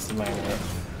 What's the mana at?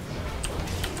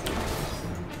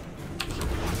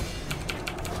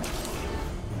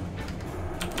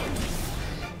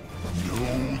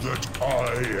 Know that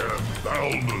I am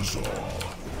Balnazar.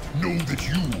 Know that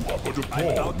you are but a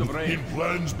pawn in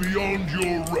plans beyond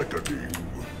your reckoning.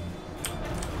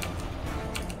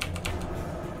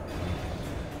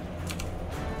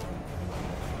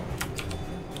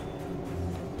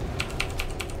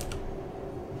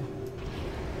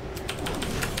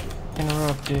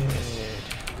 Interrupted.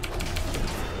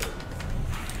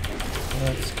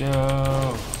 Let's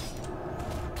go.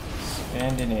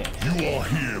 Spending it. You are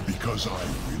here because I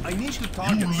will I it. need to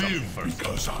target You something live first.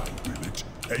 because I will it.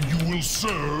 And you will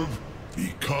serve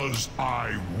because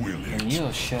I will it. And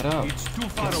you'll shut up. It's too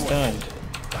far Get away. stunned.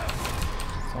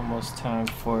 It's almost time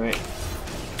for it.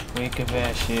 Wake of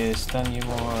ashes. Stun you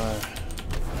more.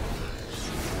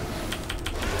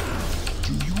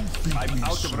 Do you think I'm we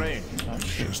out of serve range. you Oh,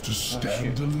 shit. just to Oh,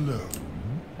 stand shit.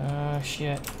 alone?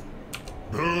 Shit.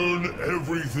 Burn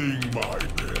everything, my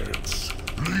pets.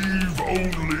 Leave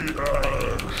only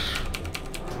ash.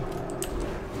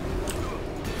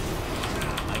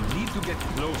 I need to get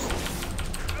closer.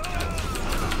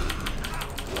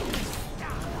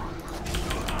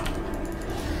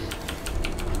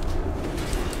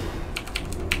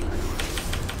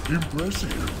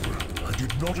 Impressive. I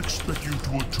did not expect you to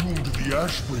attune to the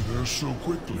Ashbringer so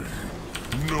quickly.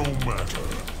 No matter.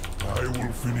 I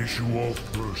will finish you off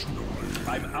personally.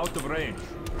 I'm out of range.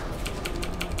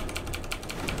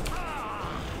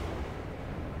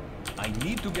 I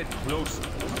need to get closer.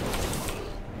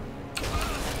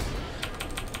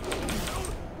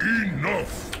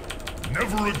 Enough!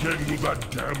 Never again will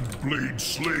that damned blade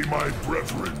slay my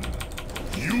brethren.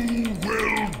 You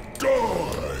will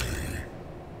die!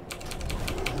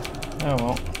 Oh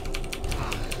well.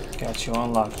 Got you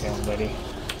on lockdown, buddy.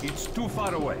 It's too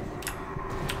far away.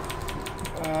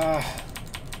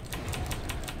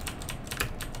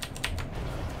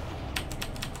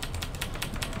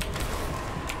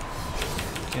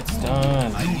 It's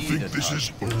done. You need think a this is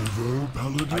target. over,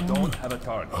 Paladin? I don't have a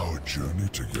target. Our journey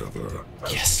together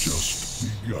has Yes.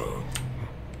 just begun.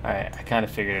 Alright, I kind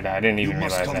of figured it out. I didn't even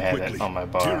realize I had that on my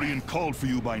bar. Tyrion called for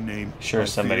you by name. Sure, My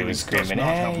somebody was feelings does screaming,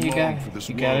 not have hey, you long got, for this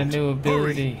you got a world. new Hurry.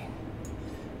 ability.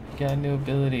 You got a new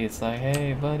ability. It's like,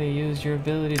 hey, buddy, use your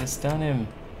ability to stun him.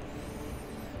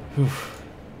 Whew.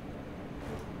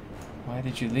 Why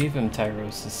did you leave him,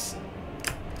 Tyrosus?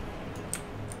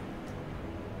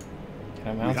 Can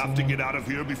I We mount have to him? get out of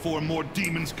here before more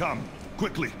demons come.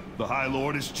 Quickly, the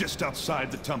Highlord is just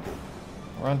outside the temple.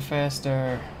 Run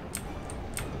faster.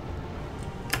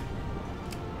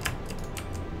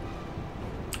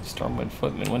 Stormwood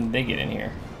Footmen, when did they get in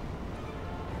here?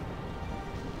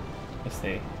 Guess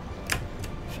they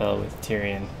fell with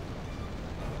Tirion.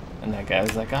 And that guy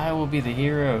was like, I will be the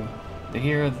hero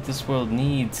that this world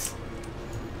needs.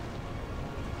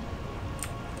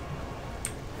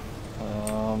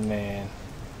 Oh man.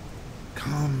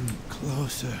 Come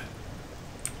closer.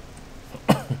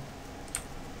 You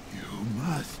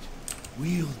must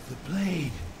wield the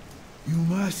blade. You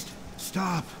must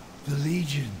stop the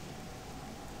Legion.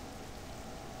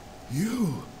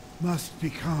 You must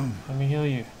become Let me heal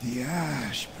you. the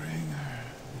Ashbringer.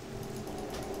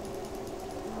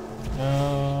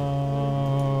 No.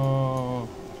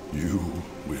 You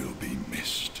will be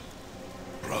missed,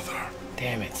 brother.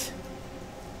 Damn it.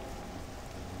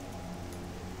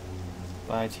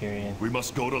 Bye, Tirion. We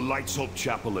must go to Light's Hope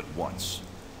Chapel at once.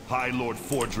 Highlord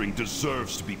Fordring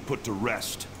deserves to be put to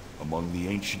rest among the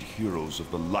ancient heroes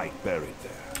of the light buried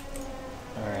there.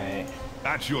 Alright.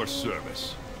 At your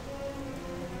service.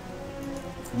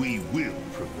 We will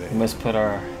prevail. We must put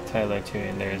our Tyler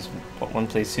Tirion. There is but one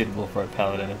place suitable for a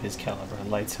paladin of his caliber,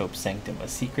 Light's Hope Sanctum, a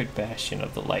secret bastion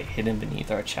of the light hidden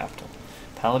beneath our chapel.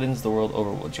 Paladins the world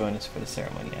over will join us for the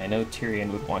ceremony. I know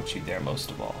Tirion would want you there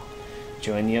most of all.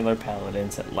 Join the other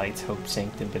paladins at Light's Hope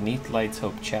Sanctum beneath Light's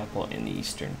Hope Chapel in the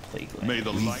Eastern Plagueland.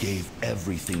 We gave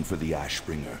everything for the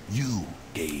Ashbringer. You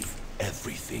gave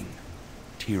everything.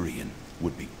 Tirion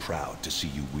would be proud to see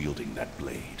you wielding that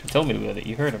blade. He told me to wield it.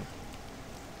 You heard him.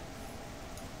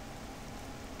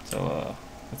 So,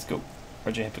 let's go.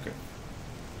 Where's your hippogriff?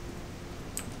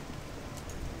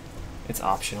 It's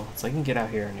optional. It's like you can get out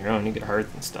here on your own, you get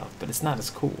hurt and stuff, but it's not as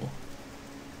cool.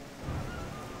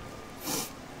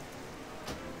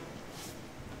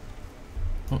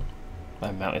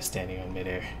 My mount is standing on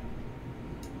midair.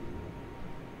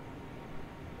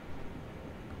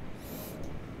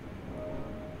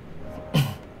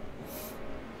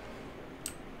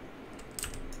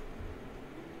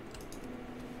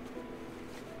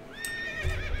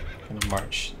 Gonna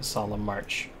march, a solemn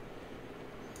march.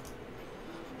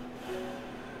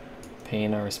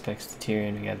 Paying our respects to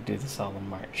Tirion, we gotta do the solemn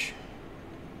march.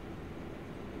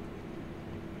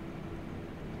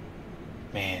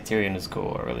 Man, Tirion was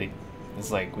cool, really. It's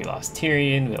like we lost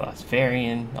Tirion, we lost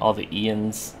Varian, all the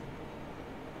Ians.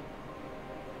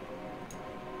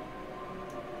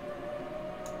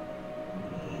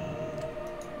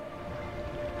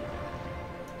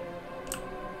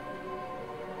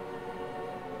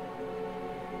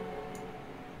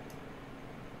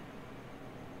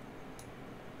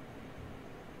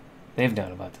 They've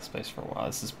known about this place for a while.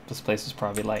 This place is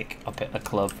probably like a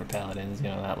club for paladins, you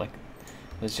know, not like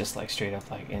it was just like straight up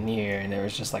like in here, and there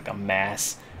was just like a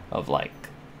mass of like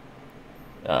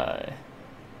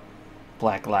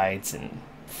black lights and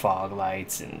fog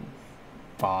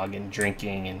and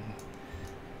drinking and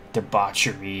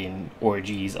debauchery and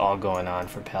orgies all going on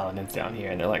for paladins down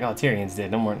here. And they're like, oh, Tyrion's dead,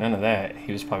 none of that.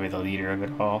 He was probably the leader of it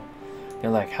all.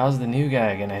 They're like, how's the new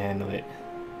guy gonna handle it?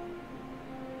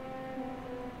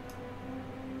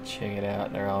 Check it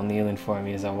out, they're all kneeling for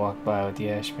me as I walk by with the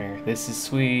Ashbringer. This is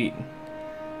sweet.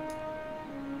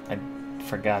 I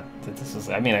forgot that this was,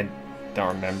 I mean, I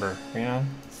don't remember, you know?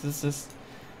 This is just,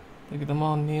 look at them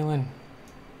all kneeling.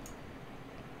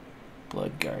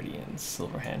 Blood Guardians,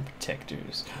 Silverhand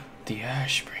Protectors, the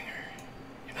Ashbringer.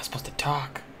 You're not supposed to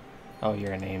talk. Oh,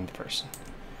 you're a named person.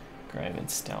 Grian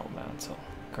Stout Mantle.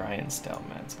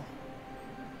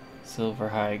 Silver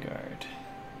High Guard.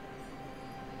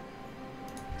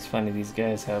 It's funny, these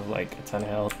guys have like a ton of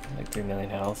health, like 3 million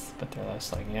health, but they're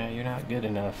just like, yeah, you're not good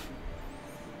enough.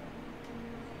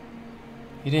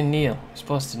 You didn't kneel. You're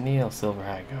supposed to kneel, Silver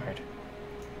High Guard.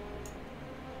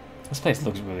 This place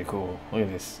looks really cool. Look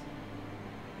at this.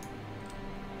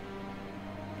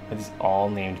 Are these all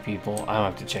named people? I don't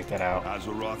have to check that out.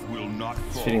 Azeroth will not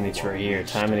It's fitting that you are here.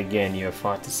 Time and again you have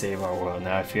fought to save our world.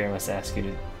 Now I fear I must ask you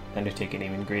to undertake an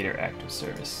even greater act of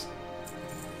service.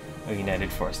 A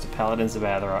united force. The Paladins of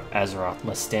Azeroth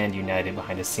must stand united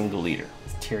behind a single leader.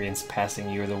 With Tyrion's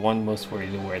passing, you are the one most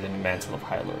worthy to wear the mantle of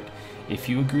Highlord. If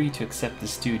you agree to accept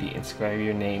this duty, inscribe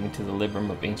your name into the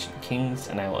Librum of Ancient Kings,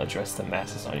 and I will address the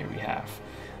masses on your behalf.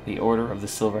 The Order of the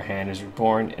Silver Hand is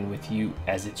reborn, and with you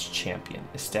as its champion.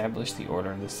 Establish the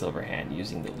Order of the Silver Hand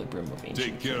using the Librum of Ancient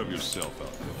Kings. Take care of yourself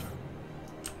out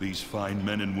there. These fine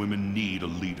men and women need a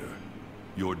leader.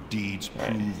 Your deeds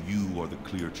prove you are the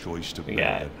clear choice to bear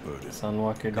that burden.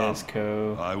 Sunwalker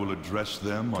Desco. I will address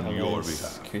them on your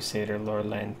behalf. Crusader Lord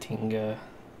Lantinga.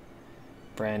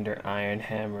 Brander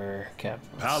Ironhammer.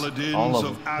 Paladins all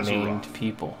of Azeroth. Named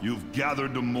people. You've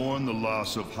gathered to mourn the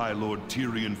loss of Highlord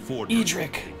Tirion Fordring.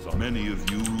 Edric. Many of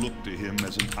you look to him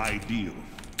as an ideal,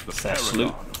 the paragon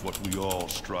of what we all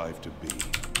strive to be.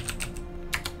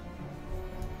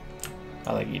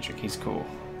 I like Edric, he's cool.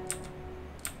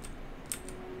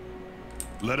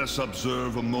 Let us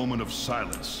observe a moment of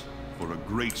silence for a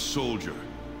great soldier,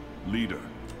 leader.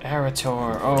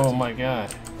 Arator, oh my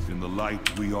god. In the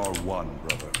light we are one,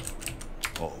 brother.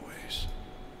 Always.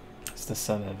 It's the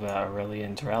son of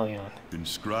Aurelian Tirion.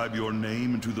 Inscribe your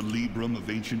name into the Librum of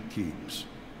Ancient Kings,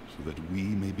 so that we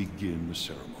may begin the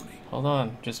ceremony. Hold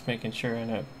on, just making sure I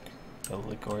know. The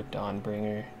Liquor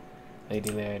Dawnbringer.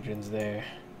 Lady Leandrin's there.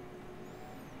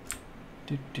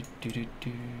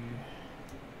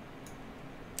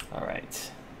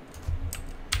 Alright.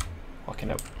 Walking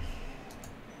up.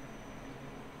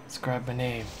 Inscribe my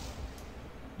name.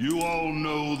 You all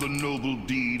know the noble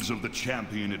deeds of the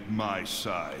champion at my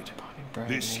side.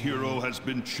 This hero has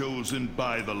been chosen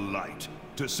by the light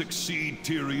to succeed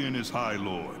Tirion as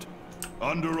Highlord.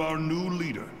 Under our new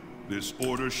leader, this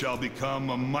order shall become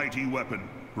a mighty weapon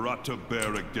brought to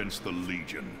bear against the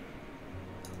Legion.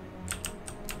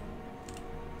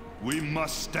 We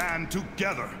must stand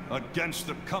together against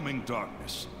the coming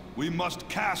darkness. We must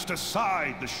cast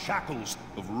aside the shackles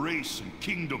of race and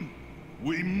kingdom.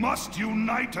 We must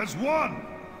unite as one!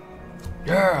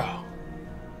 Yeah!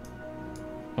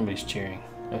 Somebody's cheering.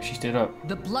 Oh, she stood up.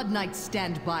 The Blood Knights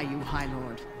stand by you,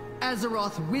 Highlord.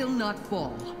 Azeroth will not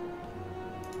fall.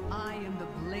 I am the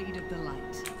Blade of the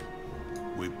Light.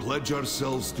 We pledge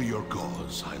ourselves to your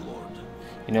cause, Highlord.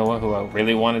 You know what? Who I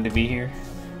really wanted to be here?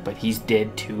 But he's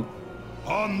dead too.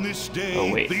 On this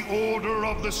day, the Order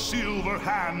of the Silver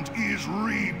Hand is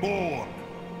reborn.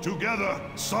 Together,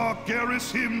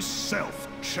 Sargeras himself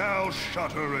shall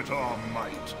shatter it our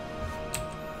might.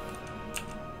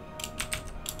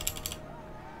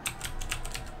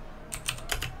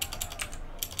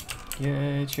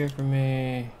 Yeah, cheer for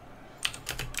me.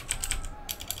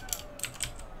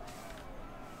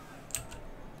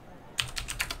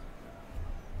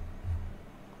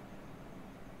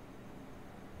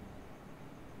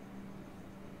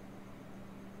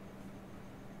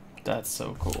 That's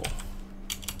so cool.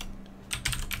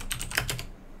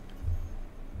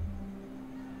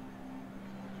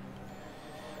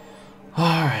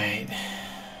 Alright.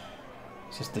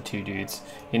 It's just the two dudes.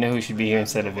 You know who should be here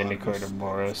instead of Vindicator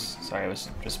Boros? Sorry, I was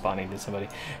responding to somebody.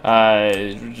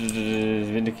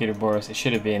 Vindicator Boros. It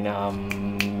should have been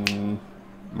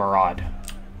Marad.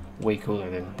 Way cooler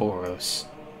than Boros.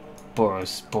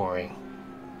 Boros, boring.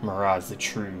 Marad's the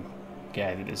true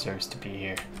guy that deserves to be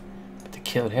here. But they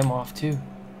killed him off too.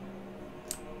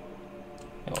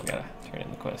 Oh, I gotta turn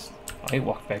in the quest. Oh, he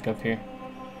walked back up here.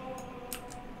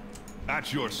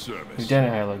 At your service.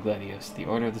 Lieutenant Highlord Gladius, the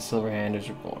Order of the Silver Hand is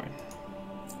reborn.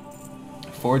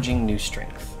 Forging new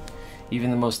strength. Even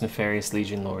the most nefarious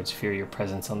Legion Lords fear your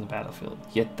presence on the battlefield,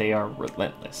 yet they are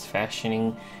relentless,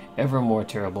 fashioning ever more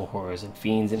terrible horrors and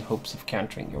fiends in hopes of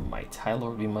countering your might.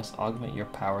 Highlord, we must augment your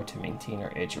power to maintain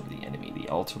our edge over the enemy. The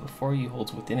altar before you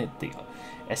holds within it the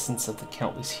essence of the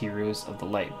countless heroes of the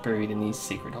light buried in these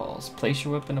sacred halls. Place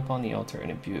your weapon upon the altar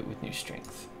and imbue it with new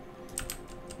strength.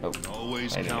 Oh,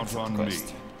 always count on me.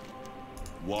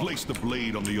 Place the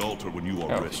blade on the altar when you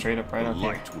are ready. Straight up right the up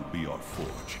light here. will be our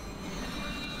forge.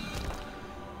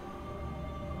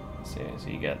 So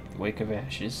you got Wake of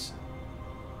Ashes.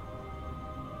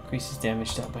 Increases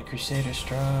damage dealt by Crusader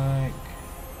Strike.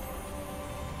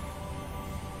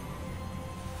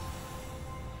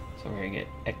 So we're gonna get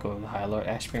Echo of the Highlord.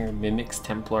 Ashbringer mimics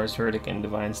Templar's Verdict and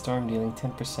Divine Storm, dealing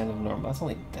 10% of normal.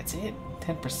 That's it?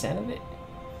 10% of it?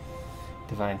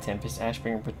 Divine Tempest.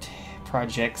 Ashbringer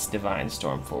projects Divine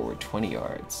Storm forward 20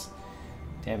 yards,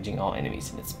 damaging all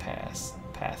enemies in its path.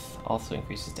 Also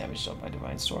increases damage dealt by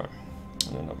Divine Storm.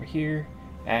 And then over here,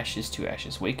 Ashes to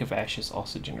Ashes. Wake of Ashes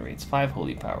also generates 5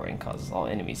 holy power and causes all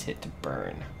enemies hit to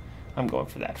burn. I'm going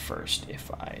for that first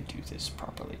if I do this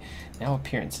properly. Now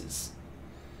appearances.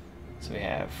 So we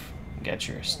got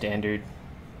your standard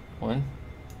one,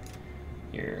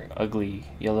 your ugly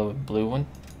yellow and blue one,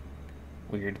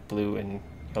 weird blue and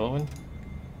yellow one,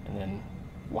 and then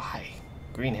why?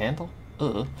 Green handle?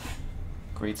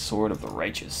 Great Sword of the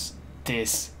Righteous.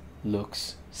 This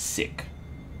looks sick.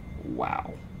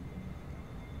 Wow.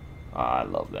 I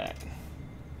love that.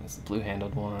 That's the blue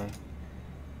handled one,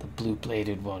 the blue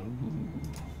bladed one,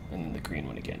 ooh, and then the green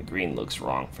one again. Green looks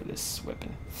wrong for this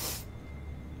weapon.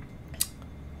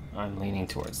 I'm leaning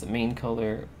towards the main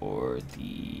color or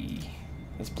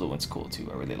this blue one's cool too.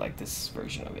 I really like this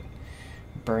version of it.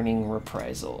 Burning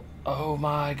Reprisal. Oh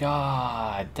my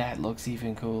god, that looks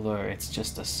even cooler. It's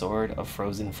just a sword of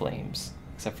frozen flames,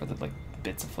 except for the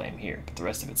bits of flame here, but the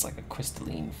rest of it's like a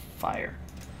crystalline fire.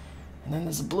 And then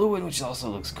there's a blue one, which also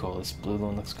looks cool. This blue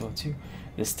one looks cool too.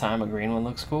 This time a green one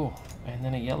looks cool. And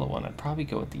then a yellow one. I'd probably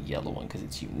go with the yellow one because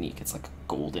it's unique. It's like a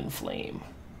golden flame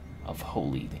of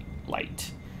holy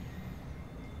light.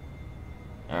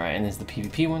 Alright, and there's the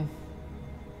PvP one.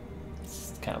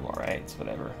 It's kind of alright. It's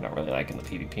whatever. Not really liking the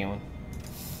PvP one.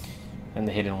 And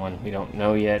the hidden one we don't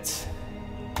know yet.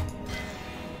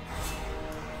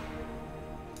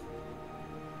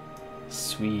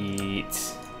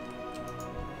 Sweet.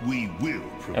 We will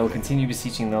prevail. I will continue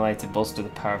beseeching the light to bolster the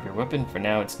power of your weapon. For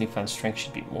now, its newfound strength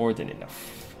should be more than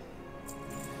enough.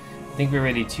 I think we're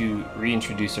ready to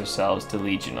reintroduce ourselves to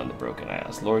Legion on the Broken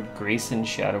Isles. Lord Grayson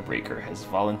Shadowbreaker has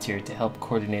volunteered to help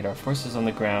coordinate our forces on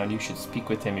the ground. You should speak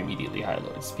with him immediately,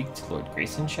 Highlord. Speak to Lord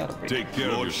Grayson Shadowbreaker. Take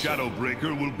care, Lord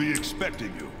Shadowbreaker will be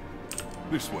expecting you.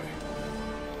 This way.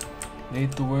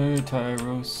 Lead the way,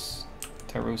 Tyrosus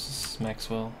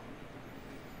Maxwell.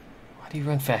 Why do you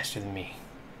run faster than me?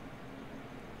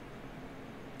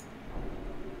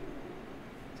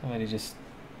 Somebody just...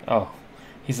 Oh.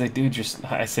 He's like, dude, just...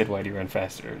 I said, why do you run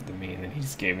faster than me? And then he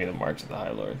just gave me the march of the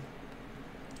Highlord.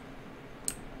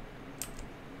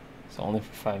 So only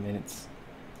for 5 minutes.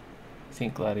 You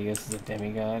think Gladius is a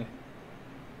demigod?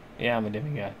 Yeah, I'm a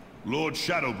demigod. Lord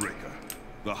Shadowbreaker,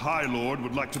 the High Lord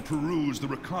would like to peruse the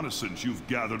reconnaissance you've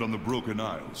gathered on the Broken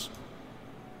Isles.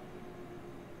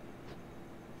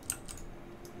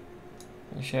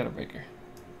 Where's Shadowbreaker?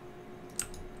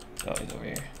 Oh, he's over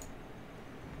here.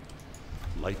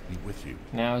 Light be with you.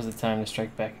 Now is the time to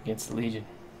strike back against the Legion.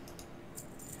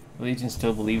 The Legion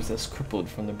still believes us crippled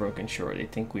from the broken shore. They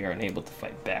think we are unable to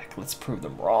fight back. Let's prove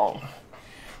them wrong.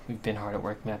 We've been hard at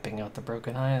work mapping out the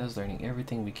Broken Isles, learning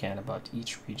everything we can about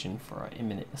each region for our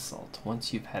imminent assault.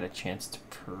 Once you've had a chance to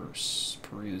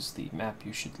peruse the map,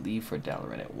 you should leave for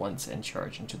Dalaran at once and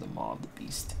charge into the maw of the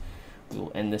beast. We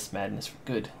will end this madness for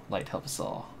good. Light help us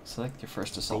all. Select your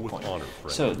first assault point. Honor,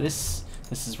 so this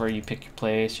is where you pick your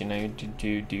place. You know, you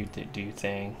do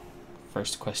thing.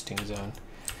 First questing zone.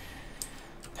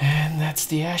 And that's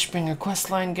the Ashbringer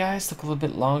questline, guys. Took a little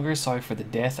bit longer. Sorry for the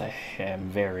death. I am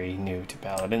very new to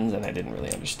Paladins and I didn't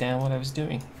really understand what I was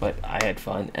doing. But I had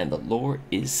fun and the lore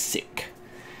is sick.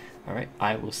 Alright,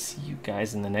 I will see you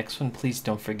guys in the next one. Please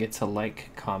don't forget to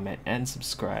like, comment, and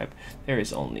subscribe. There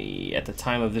is only, at the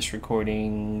time of this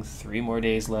recording, 3 more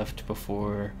days left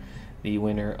before the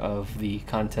winner of the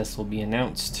contest will be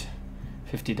announced.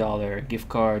 $50 gift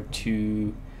card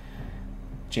to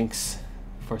Jinx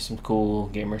for some cool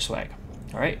gamer swag.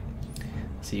 Alright,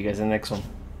 see you guys in the next one.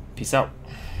 Peace out.